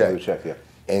blue check,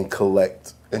 and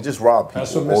collect and just rob people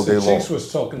That's what all day Mr. long. Cheeks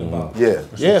was talking about. Yeah,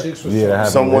 Mr. Cheeks was talking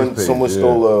about. Someone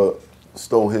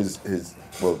stole his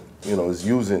well, you know, is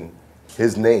using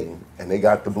his name, and they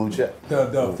got the blue check.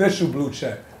 The official blue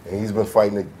check. And he's been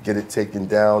fighting to get it taken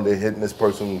down. They're hitting this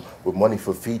person with money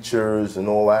for features and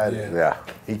all that. Yeah.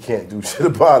 He can't do shit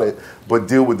about it, but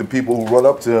deal with the people who run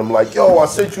up to him like, yo, I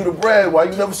sent you the bread. Why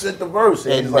you never sent the verse?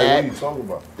 And he's like, what are you talking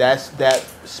about? That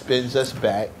spins us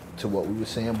back to what we were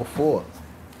saying before.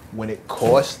 When it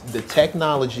costs, the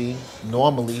technology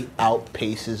normally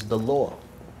outpaces the law.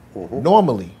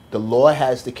 Normally, the law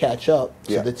has to catch up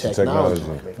to the technology,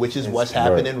 which is what's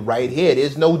happening right here.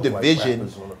 There's no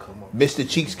division. Mr.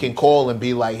 Cheeks can call and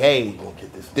be like, hey,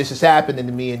 this is happening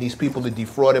to me, and these people are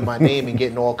defrauding my name and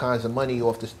getting all kinds of money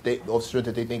off the strength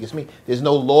that they think it's me. There's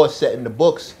no law set in the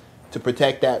books to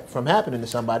protect that from happening to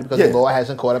somebody because the law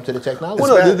hasn't caught up to the technology.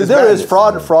 Well, no, there is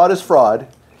fraud. Fraud is fraud.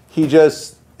 He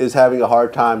just is having a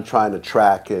hard time trying to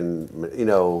track and, you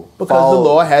know, because the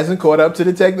law hasn't caught up to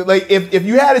the technology. Like if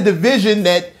you had a division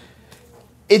that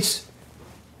it's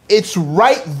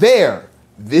right there.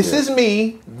 This is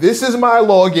me. This is my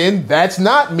login. That's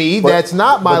not me. That's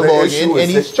not my But the login. issue And is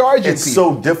he's that charging it's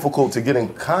people. so difficult to get in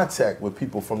contact with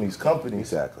people from these companies.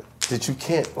 That you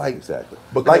can't, like,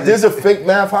 like there's a fake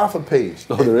Mav Hoffa page.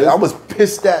 Oh, there is? I was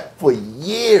pissed at for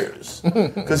years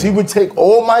because he would take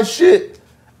all my shit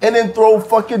and then throw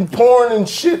fucking porn and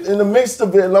shit in the midst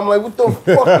of it. And I'm like, what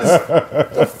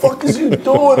the fuck is you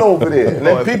doing over there? And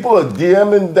then people are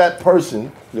DMing that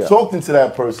person, talking to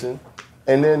that person,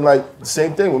 and then like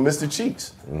same thing with Mr.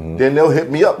 Cheeks. Then they'll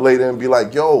hit me up later and be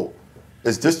like, yo,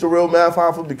 is this the real Mav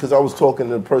Hoffa? Because I was talking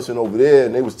to the person over there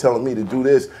and they was telling me to do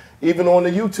this. Even on the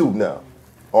YouTube now.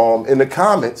 In the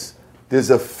comments,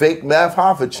 there's a fake Mav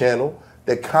Hoffa channel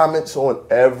that comments on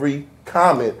every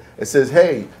comment. It says,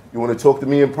 hey, you want to talk to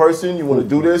me in person? You want to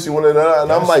do this? You want to?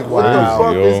 And I'm like, what the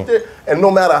fuck is this? And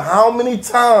no matter how many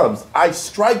times I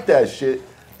strike that shit,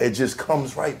 it just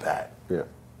comes right back. Yeah.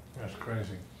 That's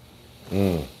crazy.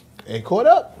 Ain't caught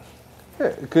up. Yeah,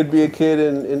 it could be a kid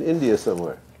in India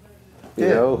somewhere, you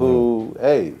know, who,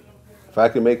 hey, if I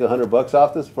can make $100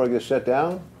 off this before I get shut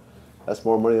down, that's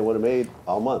more money than I would have made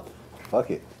all month.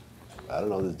 Fuck it. I don't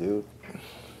know this dude.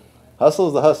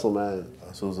 Hustle's the hustle, man.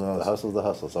 Hustle's the hustle. The hustle's the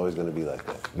hustle. It's always going to be like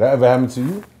that. That ever happened to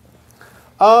you?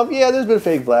 Yeah, there's been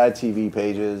fake Vladtv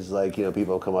pages. Like, you know,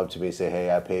 people come up to me and say,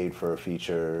 hey, I paid for a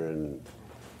feature, and,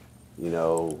 you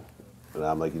know, and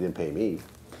I'm like, you didn't pay me.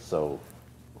 So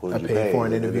who did you paid pay? for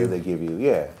an And interview. They give you,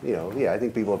 I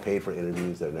think people have paid for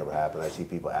interviews that never happened. I see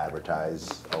people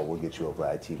advertise, oh, we'll get you a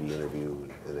Vladtv interview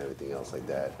and everything else like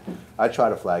that. I try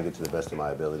to flag it to the best of my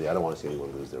ability. I don't want to see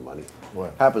anyone lose their money.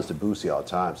 Right. Happens to Boosie all the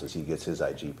time since he gets his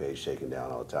IG page taken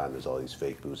down all the time. There's all these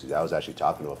fake Boosies. I was actually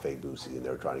talking to a fake Boosie and they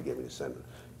were trying to get me to send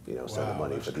the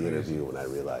money for the interview when I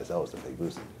realized that was the fake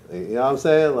Boosie. You know what I'm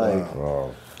saying? Like,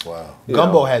 Wow.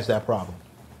 Gumbo has that problem.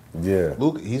 Yeah.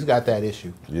 Luke, he's got that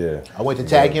issue. Yeah. I went to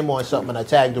tag him on something and I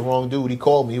tagged the wrong dude. He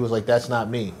called me. He was like, that's not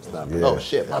me. It's not me. Oh,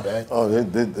 shit, my bad. Oh,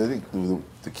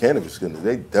 the cannabis,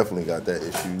 they definitely got that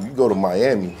issue. You go to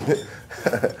Miami,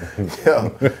 yo,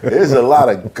 there's a lot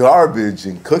of garbage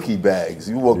in cookie bags.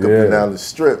 You walk up and down the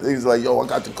strip, he's like, yo, I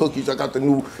got the cookies, I got the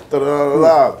new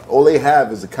da-da-da-da-da. All they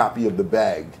have is a copy of the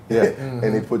bag, and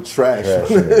they put trash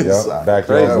on the inside.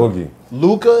 Backyard boogie.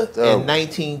 Luca and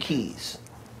 19 Keys.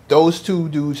 Those two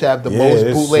dudes have the most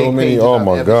there's bootleg so many. pages Oh I've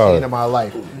my ever God. seen in my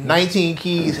life. 19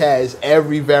 Keys has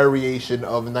every variation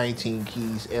of 19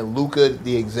 Keys, and Luca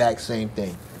the exact same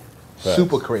thing. Facts.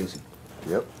 Super crazy.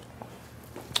 Yep.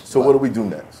 So what do we do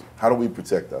next? How do we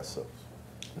protect ourselves?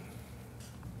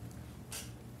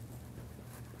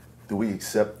 Do we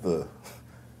accept the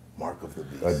mark of the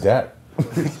beast? Adapt.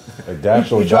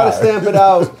 Adapt or you try to die. stamp it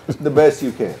out the best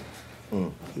you can.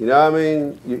 You know what I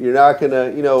mean? You're not going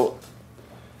to, you know,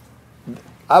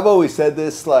 I've always said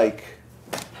this, like,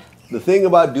 the thing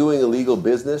about doing illegal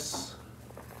business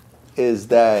is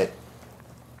that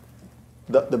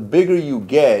the bigger you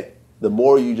get, the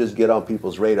more you just get on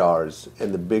people's radars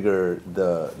and the bigger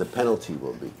the penalty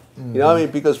will be. You know what I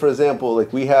mean? Because, for example,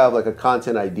 like we have like a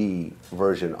content ID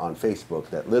version on Facebook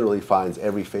that literally finds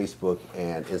every Facebook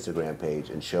and Instagram page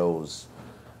and shows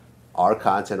our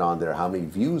content on there, how many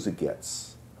views it gets.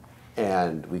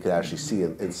 And we could actually see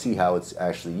and see how it's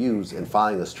actually used. And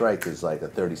filing a strike is like a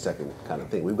 30-second kind of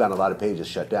thing. We've gotten a lot of pages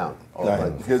shut down.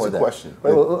 Here's a question.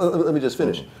 Wait, let me just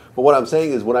finish. But what I'm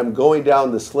saying is when I'm going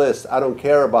down this list, I don't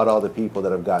care about all the people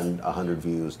that have gotten 100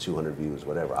 views, 200 views,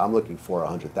 whatever. I'm looking for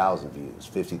 100,000 views,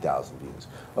 50,000 views.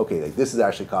 Okay, like this is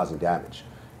actually causing damage.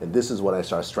 And this is when I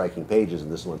start striking pages,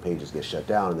 and this is when pages get shut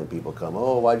down, and then people come,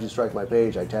 oh, why'd you strike my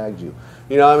page? I tagged you.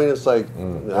 You know what I mean? It's like,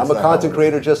 I'm a content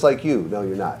creator just like you. No,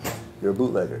 you're not. You're a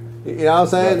bootlegger. You know what I'm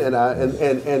saying?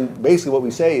 Right. And basically what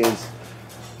we say is,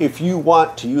 if you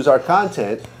want to use our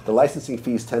content, the licensing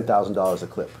fee is $10,000 a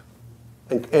clip.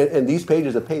 And these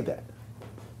pages have paid that.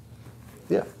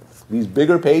 Yeah. These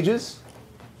bigger pages,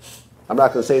 I'm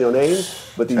not going to say no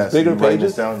names, but these bigger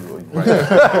pages.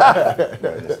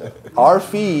 Our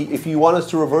fee, if you want us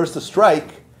to reverse the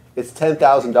strike, it's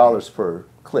 $10,000 per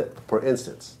clip, per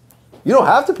instance. You don't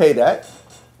have to pay that.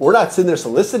 We're not sitting there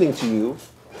soliciting to you.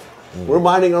 We're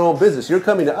minding our own business. You're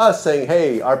coming to us saying,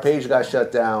 hey, our page got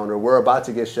shut down, or we're about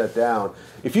to get shut down.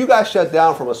 If you got shut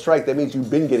down from a strike, that means you've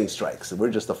been getting strikes. And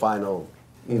we're just the final,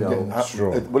 you know.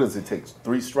 What does it take?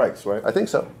 3 strikes, right? I think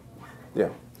so.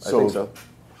 Yeah, I think so.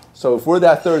 So if we're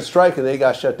that third strike and they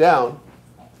got shut down,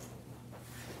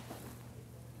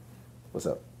 what's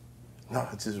up? No,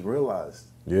 I just realized.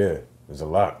 Yeah, there's a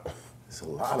lot. There's a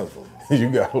lot of them. You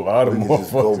got a lot of motherfuckers.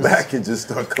 Just go back and just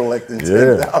start collecting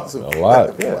 10,000. A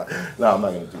lot. Yeah. No, I'm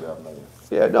not going to do that.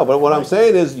 Yeah, no, but what I'm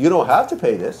saying is you don't have to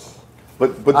pay this.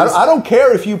 But I don't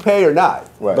care if you pay or not.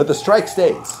 Right. But the strike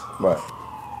stays. Right.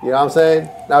 You know what I'm saying?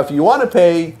 Now, if you want to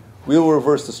pay, we will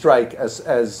reverse the strike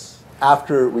as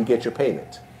after we get your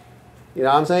payment. You know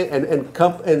what I'm saying?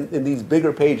 And these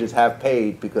bigger pages have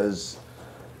paid because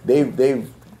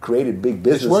they've created big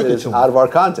businesses out of our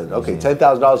content. Okay,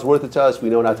 $10,000 worth it to us. We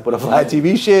know not to put up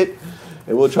Vladtv shit,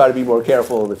 and we'll try to be more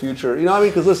careful in the future. You know what I mean?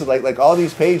 Because listen, like all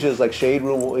these pages, like Shade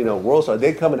Room, you know, World Star,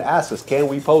 they come and ask us, can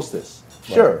we post this?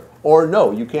 Sure. Right. Or no,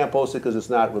 you can't post it because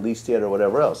it's not released yet or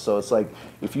whatever else. So it's like,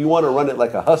 if you want to run it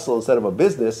like a hustle instead of a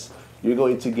business, you're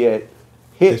going to get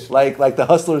hit like the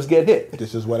hustlers get hit.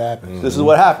 This is what happens. This is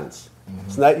what happens.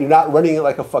 It's not, you're not running it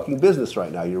like a fucking business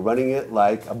right now. You're running it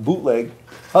like a bootleg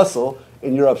hustle,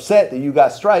 and you're upset that you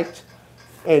got striked,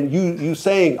 and you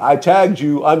saying, I tagged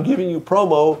you, I'm giving you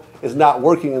promo, is not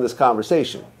working in this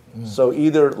conversation. So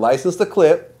either license the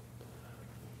clip,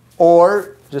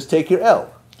 or just take your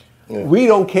L. Yeah. We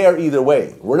don't care either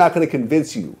way. We're not going to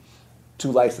convince you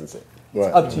to license it. Right.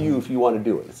 It's up to you if you want to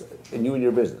do it, and you and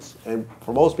your business. And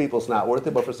for most people, it's not worth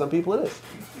it, but for some people, it is.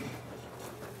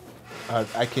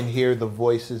 I can hear the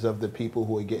voices of the people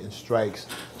who are getting strikes.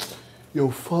 Yo,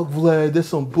 fuck Vlad, that's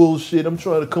some bullshit. I'm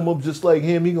trying to come up just like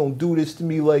him. He gonna do this to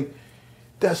me like,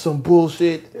 that's some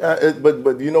bullshit.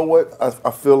 But you know what?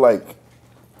 I feel like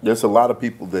there's a lot of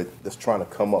people that's trying to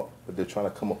come up, but they're trying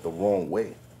to come up the wrong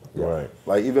way. Right.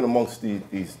 Like even amongst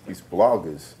these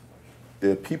bloggers,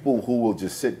 there are people who will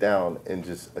just sit down and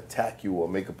just attack you or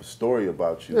make up a story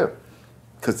about you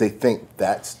because they think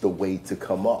that's the way to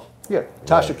come up. Yeah,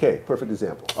 Tasha K, perfect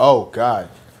example. Oh, God.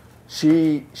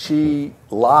 She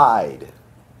lied.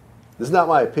 This is not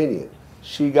my opinion.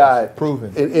 She got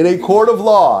proven. In a court of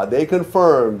law, they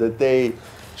confirmed that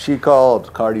she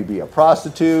called Cardi B a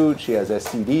prostitute, she has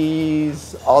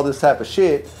STDs, all this type of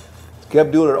shit.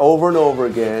 Kept doing it over and over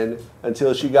again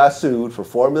until she got sued for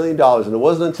 $4 million. And it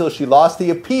wasn't until she lost the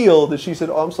appeal that she said,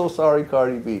 oh, I'm so sorry,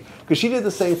 Cardi B. Because she did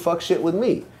the same fuck shit with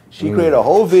me. She created a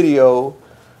whole video,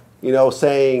 you know,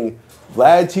 saying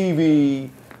Vladtv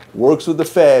works with the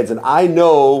feds, and I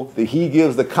know that he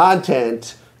gives the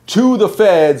content to the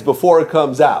feds before it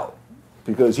comes out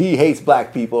because he hates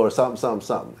black people or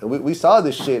something. And we saw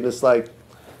this shit, and it's like,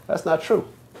 that's not true.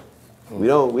 We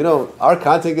don't, our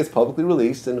content gets publicly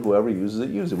released, and whoever uses it,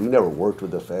 uses it. We never worked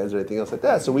with the feds or anything else like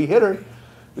that. So we hit her.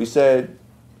 We said,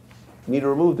 you need to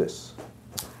remove this.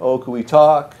 Oh, can we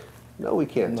talk? No, we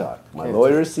can't talk. My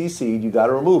lawyer is CC'd, you got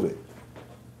to remove it.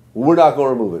 We're not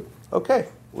going to remove it. Okay,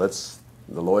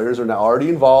 the lawyers are now already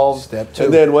involved. Step 2.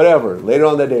 And then whatever, later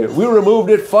on that day, we removed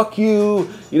it, fuck you.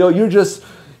 You know, you're just,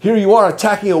 here you are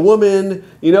attacking a woman,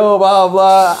 you know, blah,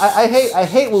 blah. I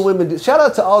hate when women do. Shout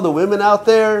out to all the women out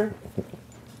there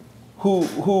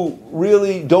who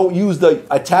really don't use the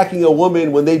attacking a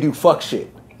woman when they do fuck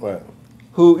shit. Right.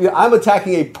 I'm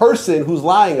attacking a person who's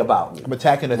lying about me. I'm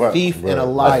attacking a thief and a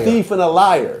liar. A thief and a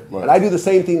liar. Right. And I do the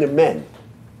same thing to men.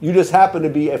 You just happen to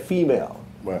be a female.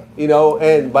 Right. You know,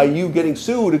 and by you getting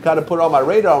sued, it kind of put it on my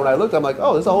radar. When I looked, I'm like,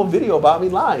 oh, there's a whole video about me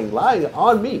lying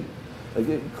on me.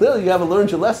 Like, clearly, you haven't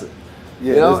learned your lesson.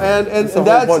 Yeah, you know, and that's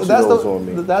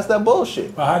that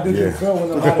bullshit. But how did you feel when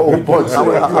a lot of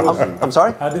people? I'm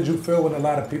sorry. How did you feel when a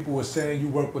lot of people were saying you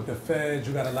work with the feds?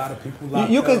 You got a lot of people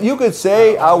locked up. You could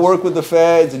say I work with the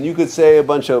feds, and you could say a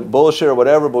bunch of bullshit or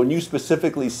whatever. But when you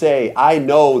specifically say I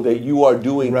know that you are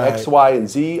doing X, Y, and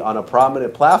Z on a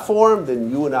prominent platform, then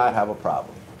you and I have a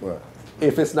problem. Right.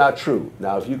 If it's not true,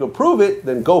 now if you can prove it,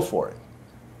 then go for it.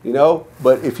 You know,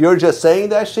 but if you're just saying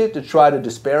that shit to try to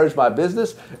disparage my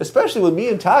business, especially with me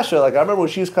and Tasha, like I remember when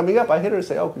she was coming up, I hit her and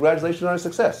say, "Oh, congratulations on her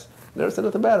success." Never said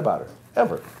nothing bad about her,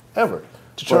 ever.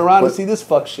 To turn around and see this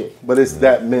fuck shit. But it's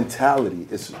that mentality.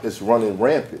 It's running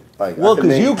rampant. Like, well,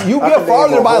 because you get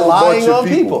farther by lying on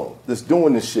people that's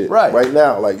doing this shit right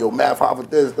now. Like, yo, Matt Hoffa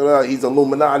this, he's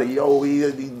Illuminati. Yo,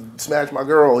 he smashed my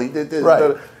girl. He did this.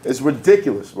 Right. It's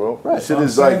ridiculous, bro. Right. Shit I'm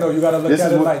is saying, like, though, you gotta look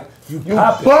at it like you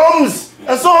bums.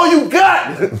 That's all you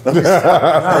got. It's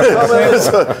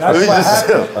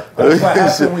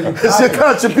your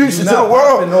contribution to the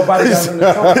world.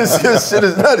 This shit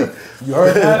is nutty. You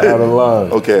heard that? Out of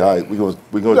line. Okay, all right. We're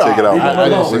gonna take it out.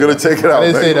 We're gonna take it out.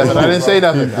 I didn't say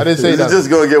nothing. It's just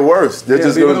gonna get worse. They're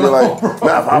just gonna be like, You're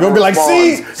gonna be like,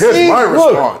 here's my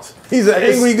response. He's an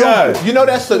angry guy. You know,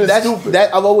 that's that.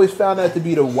 I've always found that to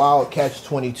be the wild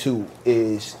catch-22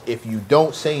 is if you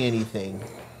don't say anything,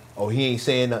 he ain't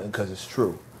saying nothing because it's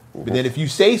true. But then if you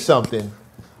say something,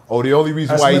 the only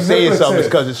reason why he's saying something is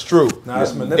because it's true.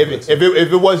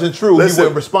 If it wasn't true, he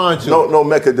wouldn't respond to it. No,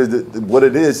 Mecca, what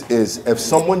it is if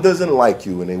someone doesn't like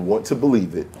you and they want to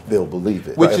believe it, they'll believe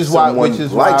it. Which is why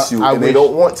likes you and they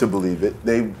don't want to believe it,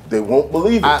 they won't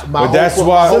believe it. But that's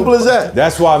why simple as that.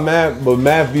 That's why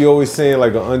Matt be always saying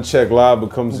like an unchecked lie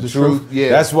becomes the truth. Yeah.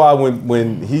 That's why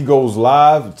when he goes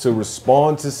live to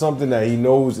respond to something that he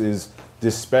knows is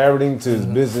disparaging to his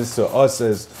business, to us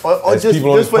as just, people on just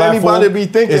his for platform, anybody to be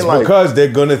thinking it's like, because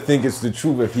they're gonna think it's the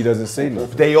truth if he doesn't say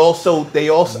nothing. They also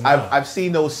I've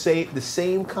seen those the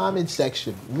same comment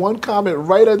section. One comment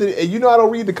right under, and you know I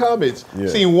don't read the comments. Yeah.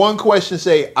 Seen one question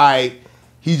say,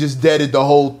 he just deaded the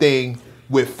whole thing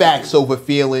with facts over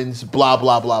feelings, blah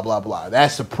blah blah blah blah.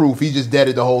 That's the proof. He just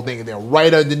deaded the whole thing, and then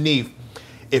right underneath,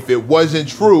 if it wasn't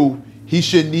true, he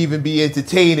shouldn't even be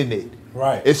entertaining it.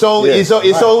 Right. It's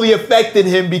only affecting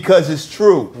him because it's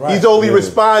true. Right. He's only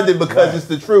responding because it's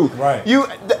the truth. Right.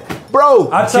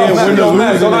 Bro. I tell man, don't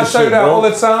I tell you that all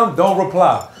the time? Don't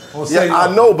reply.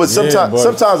 I know, but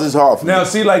sometimes it's hard for me. Now,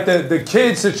 see, like the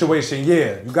kid situation,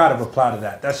 you gotta reply to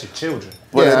that. That's your children.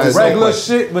 But regular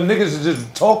shit, when niggas is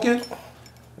just talking,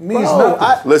 means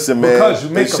nothing. Listen, man, because you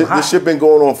make them hot. This shit been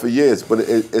going on for years, but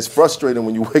it's frustrating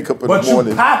when you wake up in the morning. But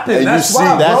you popping. And that's you see,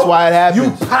 why, that's why it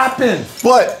happens. You popping.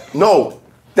 But no,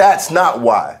 that's not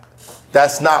why.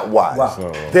 That's not why.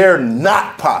 Wow. They're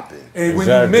not popping. And when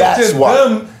you mention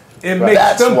them, it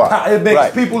makes them. It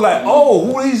makes people like, oh,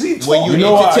 who is he talking? You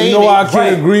know why I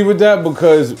can't agree with that?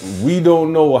 Because we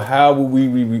don't know how we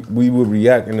would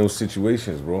react in those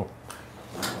situations, bro.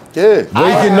 Yeah.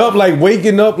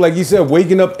 Waking up, like you said,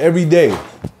 waking up every day.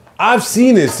 I've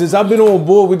seen this since I've been on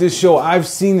board with this show. I've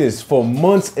seen this for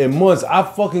months and months. I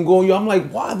fucking go, I'm like,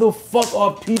 why the fuck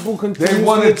are people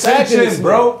continuously attacking this,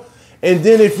 bro? And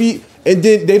then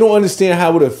they don't understand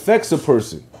how it affects a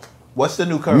person. What's the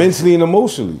new curve? Mentally and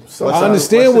emotionally. I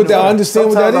understand what that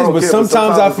is, but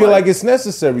sometimes I feel like it's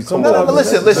necessary. No, but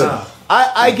listen.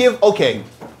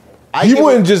 He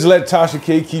wouldn't just let Tasha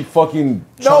K keep fucking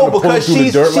trying to pull through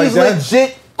the dirt like that. She's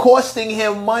legit costing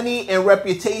him money and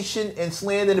reputation and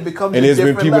slander to become. And there's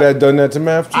been people that done that to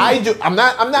Math too. I'm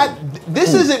not.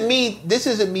 This isn't me. This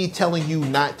isn't me telling you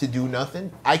not to do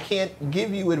nothing. I can't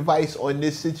give you advice on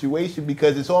this situation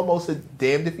because it's almost a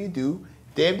damned if you do,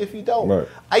 damned if you don't. Right.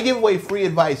 I give away free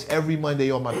advice every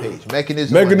Monday on my page.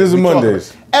 Mechanism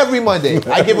Mondays. Every Monday,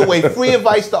 I give away free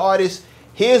advice to artists.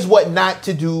 Here's what not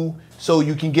to do, so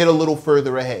you can get a little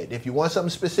further ahead. If you want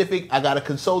something specific, I gotta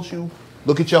consult you.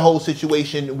 Look at your whole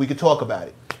situation, and we can talk about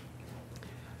it.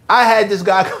 I had this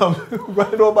guy come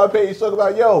right on my page talking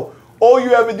about, yo, all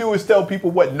you ever do is tell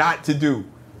people what not to do.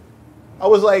 I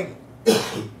was like,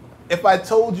 if I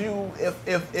told you,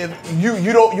 if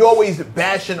you always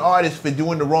bash an artist for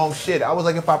doing the wrong shit. I was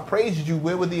like, if I praised you,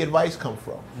 where would the advice come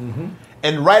from? Mm-hmm.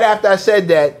 And right after I said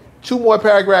that, 2 more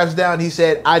paragraphs down, he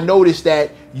said, I noticed that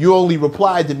you only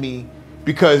replied to me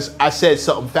because I said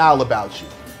something foul about you.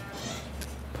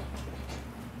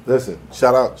 Listen,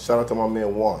 shout out to my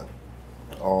man Juan.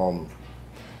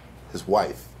 His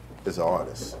wife is an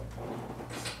artist.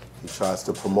 He tries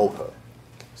to promote her.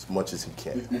 as much as he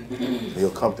can. He'll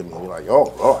come to me and be like, yo,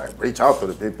 bro, I reach out to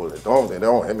the people that they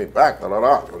don't hit me back, da, da,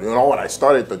 da. You know what I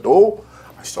started to do?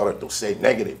 I started to say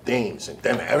negative things, and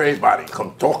then everybody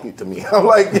come talking to me. I'm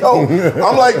like, yo,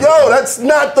 that's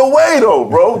not the way though,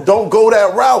 bro. Don't go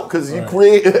that route, because you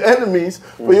create enemies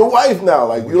for your wife now.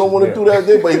 Like, you don't want to do that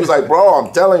thing. But he was like, bro,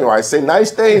 I'm telling you, I say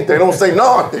nice things, they don't say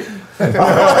nothing.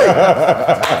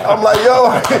 I'm like, yo,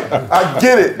 I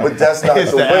get it, but that's not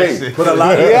the way. But a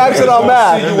lot of the accent on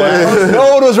math.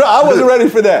 No one was right. I wasn't ready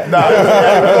for that.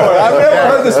 I've never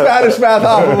heard the Spanish math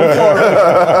album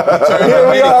before. Here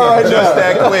we are right just now.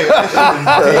 that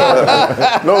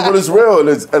quick. No, but it's real,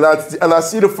 and I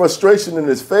see the frustration in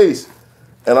his face,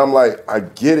 and I'm like, I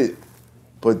get it,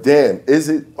 but damn,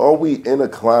 are we in a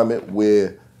climate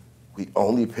where we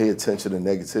only pay attention to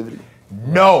negativity?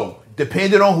 No,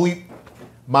 depending on who.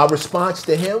 My response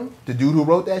to him, the dude who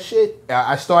wrote that shit,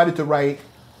 I started to write,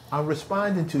 I'm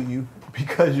responding to you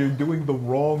because you're doing the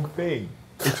wrong thing.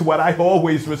 It's what I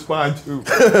always respond to.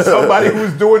 Somebody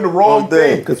who's doing the wrong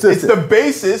thing. It's the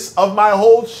basis of my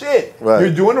whole shit. Right.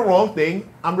 You're doing the wrong thing,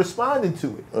 I'm responding to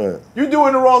it. Right. You're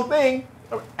doing the wrong thing,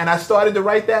 and I started to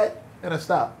write that, and I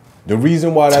stopped. The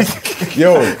reason why that's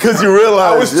yo, because you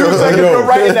realize I was 2 seconds from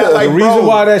writing that. Like, the reason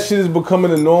why that shit is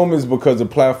becoming a norm is because the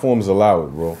platforms allow it,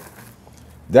 bro.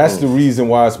 That's the reason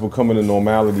why it's becoming a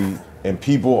normality, and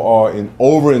people are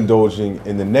overindulging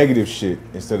in the negative shit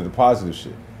instead of the positive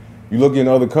shit. You look in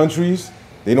other countries,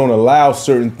 they don't allow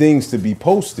certain things to be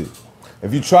posted.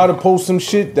 If you try to post some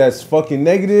shit that's fucking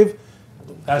negative,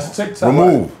 that's TikTok.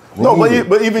 Remove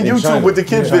but even In YouTube China. with the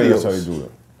kid In China, videos. that's how you do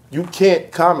it. You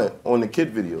can't comment on the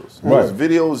kid videos. Right. Those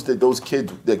videos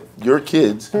that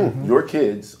your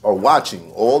kids are watching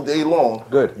all day long.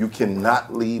 Good. You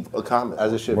cannot leave a comment.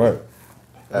 As it should Right. be.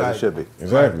 As it should be.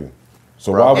 Exactly.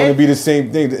 So why wouldn't it be the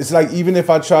same thing? It's like, even if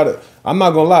I try to, I'm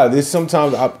not gonna lie, there's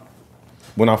sometimes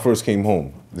when I first came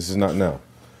home, this is not now,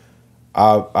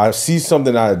 I see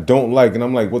something I don't like, and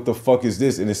I'm like, what the fuck is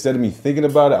this? And instead of me thinking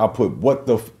about it, I put, what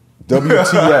the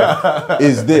WTF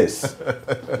is this?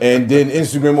 And then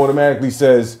Instagram automatically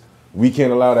says, we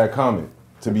can't allow that comment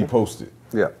to be posted.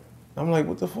 Yeah. I'm like,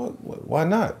 what the fuck? Why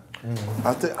not?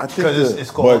 I think Because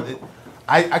it's called.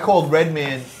 I called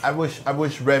Redman. I wish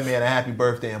Redman a happy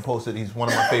birthday and posted. He's one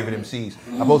of my favorite MCs.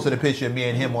 I posted a picture of me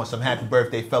and him on some happy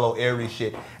birthday fellow Aries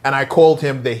shit, and I called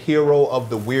him the hero of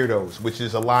the weirdos, which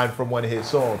is a line from one of his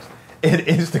songs. And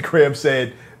Instagram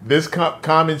said this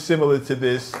comment similar to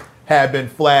this had been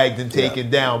flagged and taken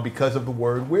down because of the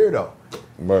word weirdo.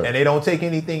 Right. And they don't take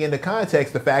anything into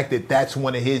context the fact that that's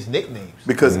one of his nicknames.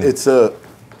 Because it's a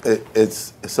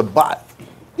bot.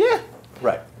 Yeah.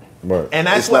 Right. Right. And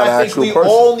that's It's what not I an think actual we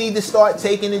person. all need to start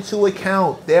taking into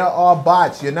account. There are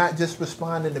bots. You're not just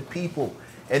responding to people.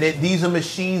 And these are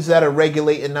machines that are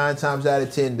regulating 9 times out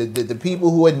of 10. The people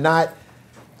who are not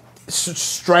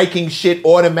striking shit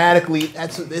automatically,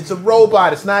 it's a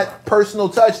robot. It's not personal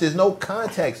touch. There's no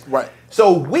context. Right.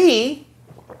 So we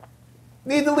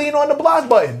need to lean on the block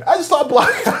button. I just start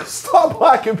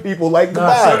blocking people like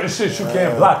goodbye. Certain shit you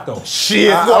can't block though.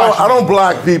 Shit. I don't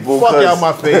block people. Fuck 'cause out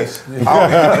my face.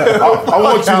 I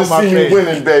want you to out my see me face.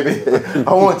 winning, baby.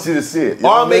 I want you to see it. You know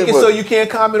Or what I'll I make mean? it so But- you can't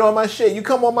comment on my shit. You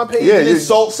come on my page Yeah, and you-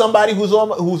 insult somebody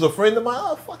who's a friend of mine.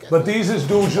 Oh, fuck it. But these is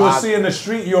dudes you'll see in the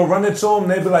street, you'll run into them,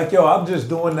 they be like, yo, I'm just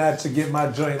doing that to get my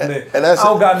joint lit. and that's- I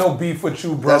don't got no beef with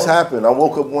you, bro. That's happened. I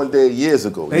woke up one day years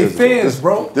ago. They fans,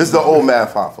 bro. This is the old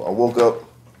Math Hoffa. I woke up,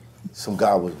 some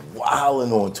guy was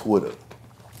wilding on Twitter.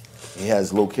 He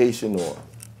has location on,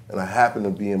 and I happened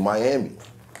to be in Miami,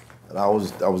 and I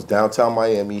was downtown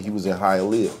Miami. He was in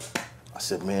Hialeah. I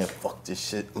said, man, fuck this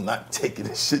shit. I'm not taking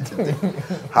this shit today.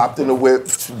 Hopped in the whip,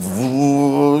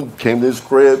 came to his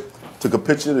crib, took a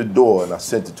picture of the door, and I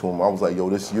sent it to him. I was like, yo,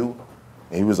 this you?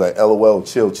 And he was like, LOL,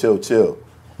 chill, chill, chill.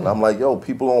 And I'm like, yo,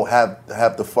 people don't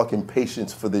have the fucking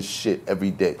patience for this shit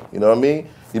every day. You know what I mean?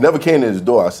 He never came to his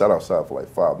door. I sat outside for like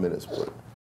 5 minutes. But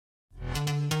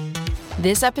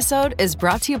This episode is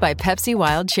brought to you by Pepsi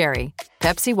Wild Cherry.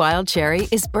 Pepsi Wild Cherry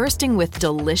is bursting with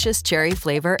delicious cherry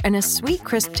flavor and a sweet,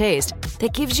 crisp taste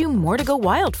that gives you more to go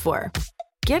wild for.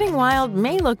 Getting wild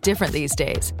may look different these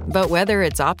days, but whether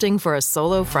it's opting for a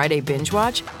solo Friday binge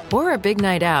watch or a big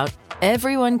night out,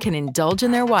 everyone can indulge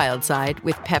in their wild side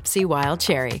with Pepsi Wild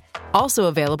Cherry. Also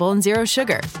available in Zero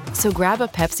Sugar. So grab a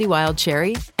Pepsi Wild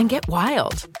Cherry and get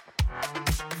wild.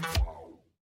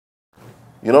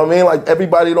 you know what I mean? Like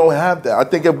everybody don't have that. I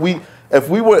think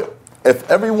if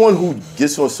everyone who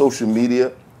gets on social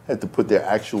media had to put their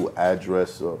actual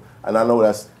address, and I know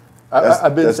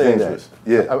I've been saying dangerous.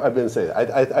 that. Yeah, I've been saying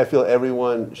that. I feel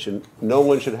no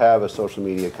one should have a social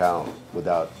media account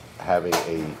without having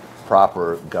a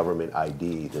proper government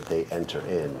ID that they enter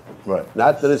in. Right.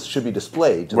 Not that it should be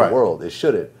displayed to Right. the world. It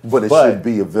shouldn't. But it should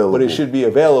be available. But it should be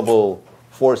available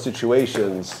for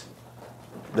situations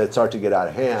that start to get out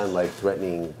of hand, like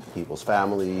threatening people's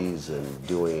families and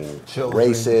doing Children,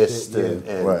 racist shit,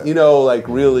 yeah. and Right. you know, like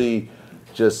really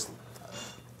just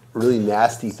really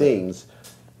nasty things.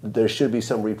 There should be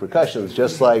some repercussions.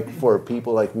 Just like for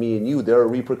people like me and you, there are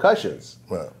repercussions.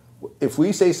 Right. If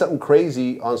we say something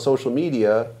crazy on social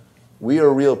media, we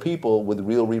are real people with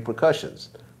real repercussions.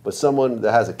 But someone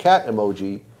that has a cat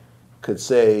emoji could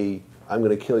say, I'm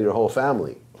going to kill your whole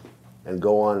family, and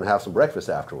go on and have some breakfast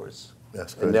afterwards.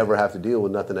 That's and crazy. never have to deal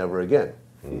with nothing ever again.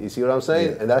 You see what I'm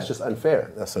saying? Yeah. And that's just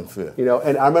unfair. That's unfair. You know,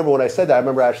 and I remember when I said that, I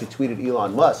remember I actually tweeted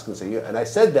Elon Musk and I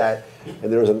said that,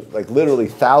 and there was like literally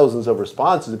thousands of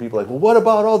responses of people like, well, what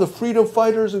about all the freedom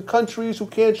fighters in countries who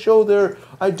can't show their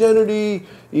identity,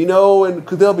 you know, and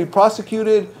could they'll be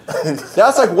prosecuted?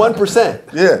 That's like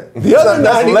 1%. Yeah. The other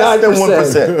 99%.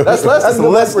 Less than 1%. That's less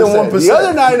than less than 1%. The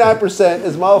other 99%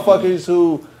 is motherfuckers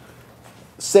who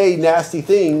say nasty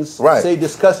things, Right. say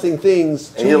disgusting things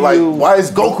And to you're like, you. why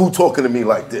is Goku talking to me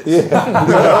like this? Yeah.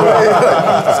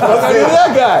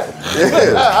 that guy.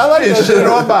 I like that shit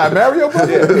on by Mario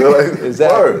Brothers. Like,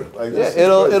 Exactly. word. Like, this is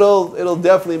crazy. It'll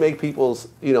definitely make people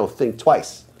think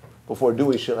twice before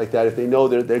doing shit like that if they know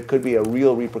there could be a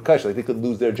real repercussion, like they could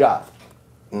lose their job.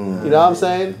 You know what I'm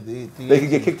saying? They could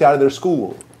get kicked out of their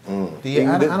school. They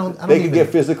could get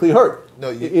physically hurt. No,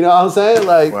 you know what I'm saying?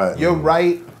 Like You're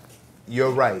right.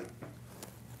 You're right.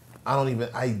 I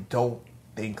don't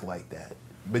think like that.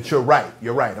 But you're right.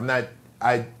 You're right.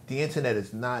 The internet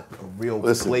is not a real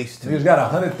place to. He's got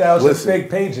 100,000 fake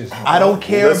pages. I don't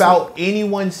care about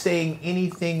anyone saying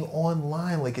anything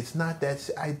online. Like it's not that.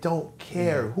 I don't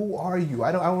care. Who are you?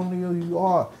 I don't know who you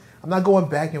are. I'm not going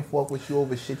back and forth with you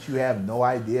over shit you have no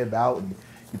idea about. And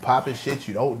you popping shit.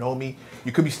 You don't know me.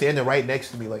 You could be standing right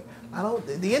next to me. Like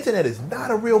the internet is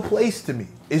not a real place to me.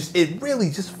 It really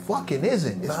just fucking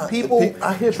isn't. It's people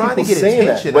I hear trying people to get saying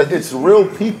attention. that, but it's real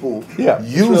people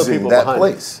using that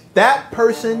place. That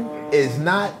person is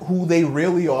not who they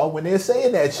really are when they're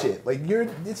saying that shit. Like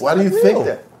Why do you real. think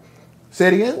that? Say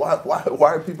it again. Why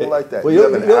are people like that? Well, you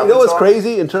know what's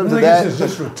crazy in terms of that? Niggas is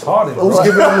just retarded. Who's bro.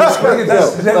 giving them this credit?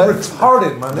 They're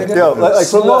retarded, my nigga. Yo, like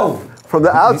Slow. from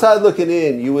the outside looking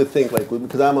in, you would think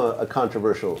because I'm a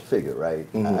controversial figure, right?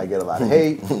 I get a lot of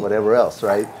hate, whatever else,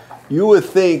 right? You would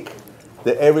think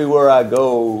that everywhere I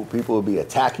go, people would be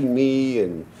attacking me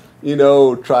and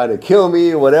trying to kill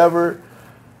me or whatever.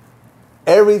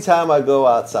 Every time I go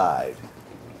outside,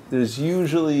 there's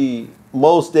usually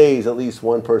most days at least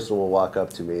one person will walk up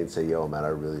to me and say, "Yo, man, I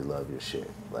really love your shit."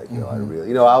 Like, I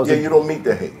really, I was. Yeah, you don't meet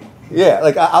the hate. Yeah,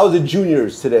 like I was at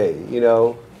Junior's today,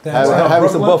 having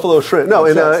some buffalo shrimp. No,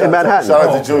 in Manhattan. Shout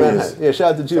out to Junior's. Yeah,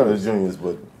 shout out to Junior's. Shout out to Junior's,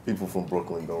 but people from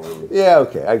Brooklyn don't really. Yeah,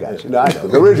 okay, I got you. No, I know.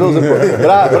 The original's in Brooklyn, but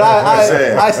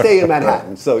I stay in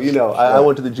Manhattan. So I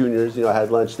went to the Junior's. I had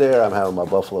lunch there. I'm having my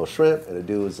buffalo shrimp, and the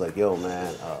dude was like, "Yo,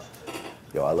 man,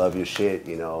 I love your shit.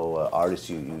 Artists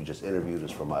you just interviewed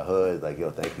is from my hood. Like, yo,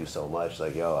 thank you so much.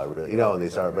 Like, yo, I really, and they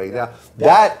started breaking down.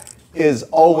 That is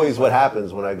always what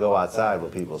happens when I go outside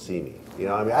when people see me.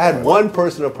 I had one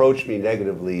person approach me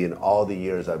negatively in all the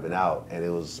years I've been out, and it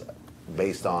was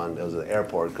based on, it was at the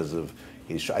airport because of,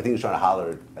 I think he was trying to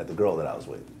holler at the girl that I was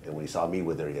with. And when he saw me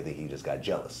with her, I think he just got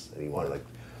jealous. And he wanted to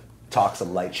talk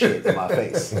some light shit in my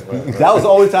face. That was the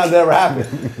only time that ever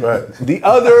happened. Right. The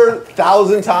other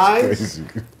 1,000 times,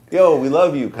 yo, we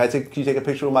love you. Can you take a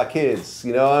picture with my kids?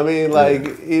 You know what I mean?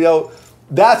 Like,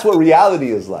 that's what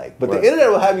reality is like. But the internet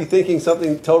will have you thinking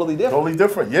something totally different. Totally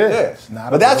different, yeah.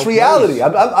 But that's reality.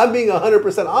 I'm being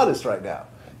 100% honest right now.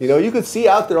 You could see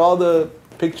out there all the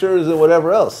pictures and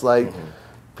whatever else. Like,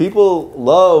 people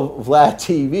love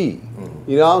Vladtv.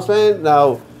 You know what I'm saying?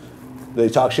 Now, they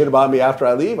talk shit about me after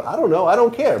I leave. I don't know. I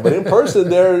don't care. But in person,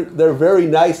 they're very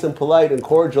nice and polite and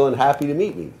cordial and happy to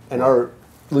meet me and are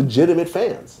legitimate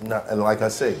fans. And like I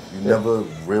say, you never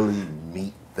really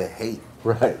meet the hate.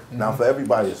 Right. Now, for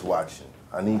everybody that's watching,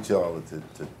 I need y'all to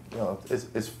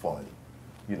it's fun.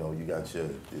 You got your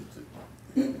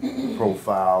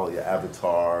profile, your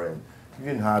avatar, and you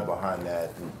can hide behind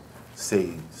that and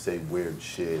say weird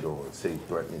shit or say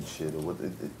threatening shit or what.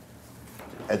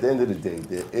 At the end of the day,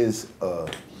 there is a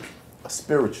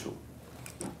spiritual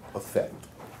effect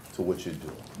to what you're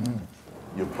doing.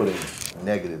 You're putting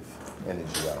negative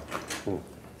energy out.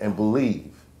 And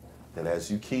believe that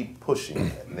as you keep pushing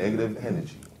that negative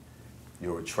energy,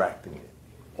 you're attracting it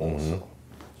also.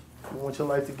 You want your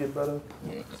life to get better?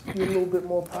 Be a little bit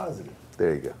more positive.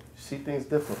 There you go. See things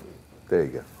differently. There you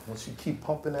go. Once you keep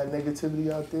pumping that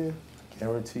negativity out there,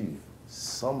 guarantee you,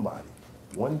 somebody,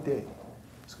 one day,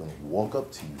 is gonna walk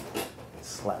up to you and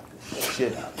slap the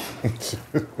shit out of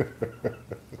you.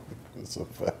 That's a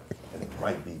fact. And it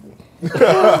might be me.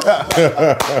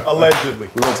 Allegedly.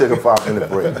 We're gonna take a 5-minute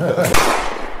break.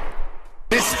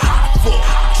 This hot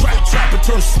fuck, trapper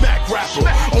turn smack rapper.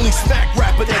 Only smack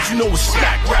rapper that you know is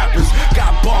smack rappers.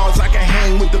 Got bars, I can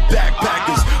hang with the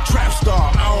backpackers. Trap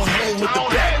star, I don't hang with the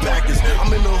backpackers.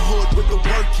 I'm in the hood with the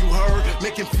work, you heard.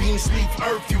 Making fiends leave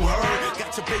earth, you heard.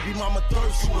 Got your baby mama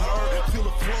thirst, you heard. Feel the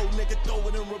flow, nigga, throw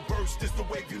it in reverse. This the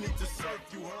wave you need to surf,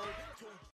 you heard.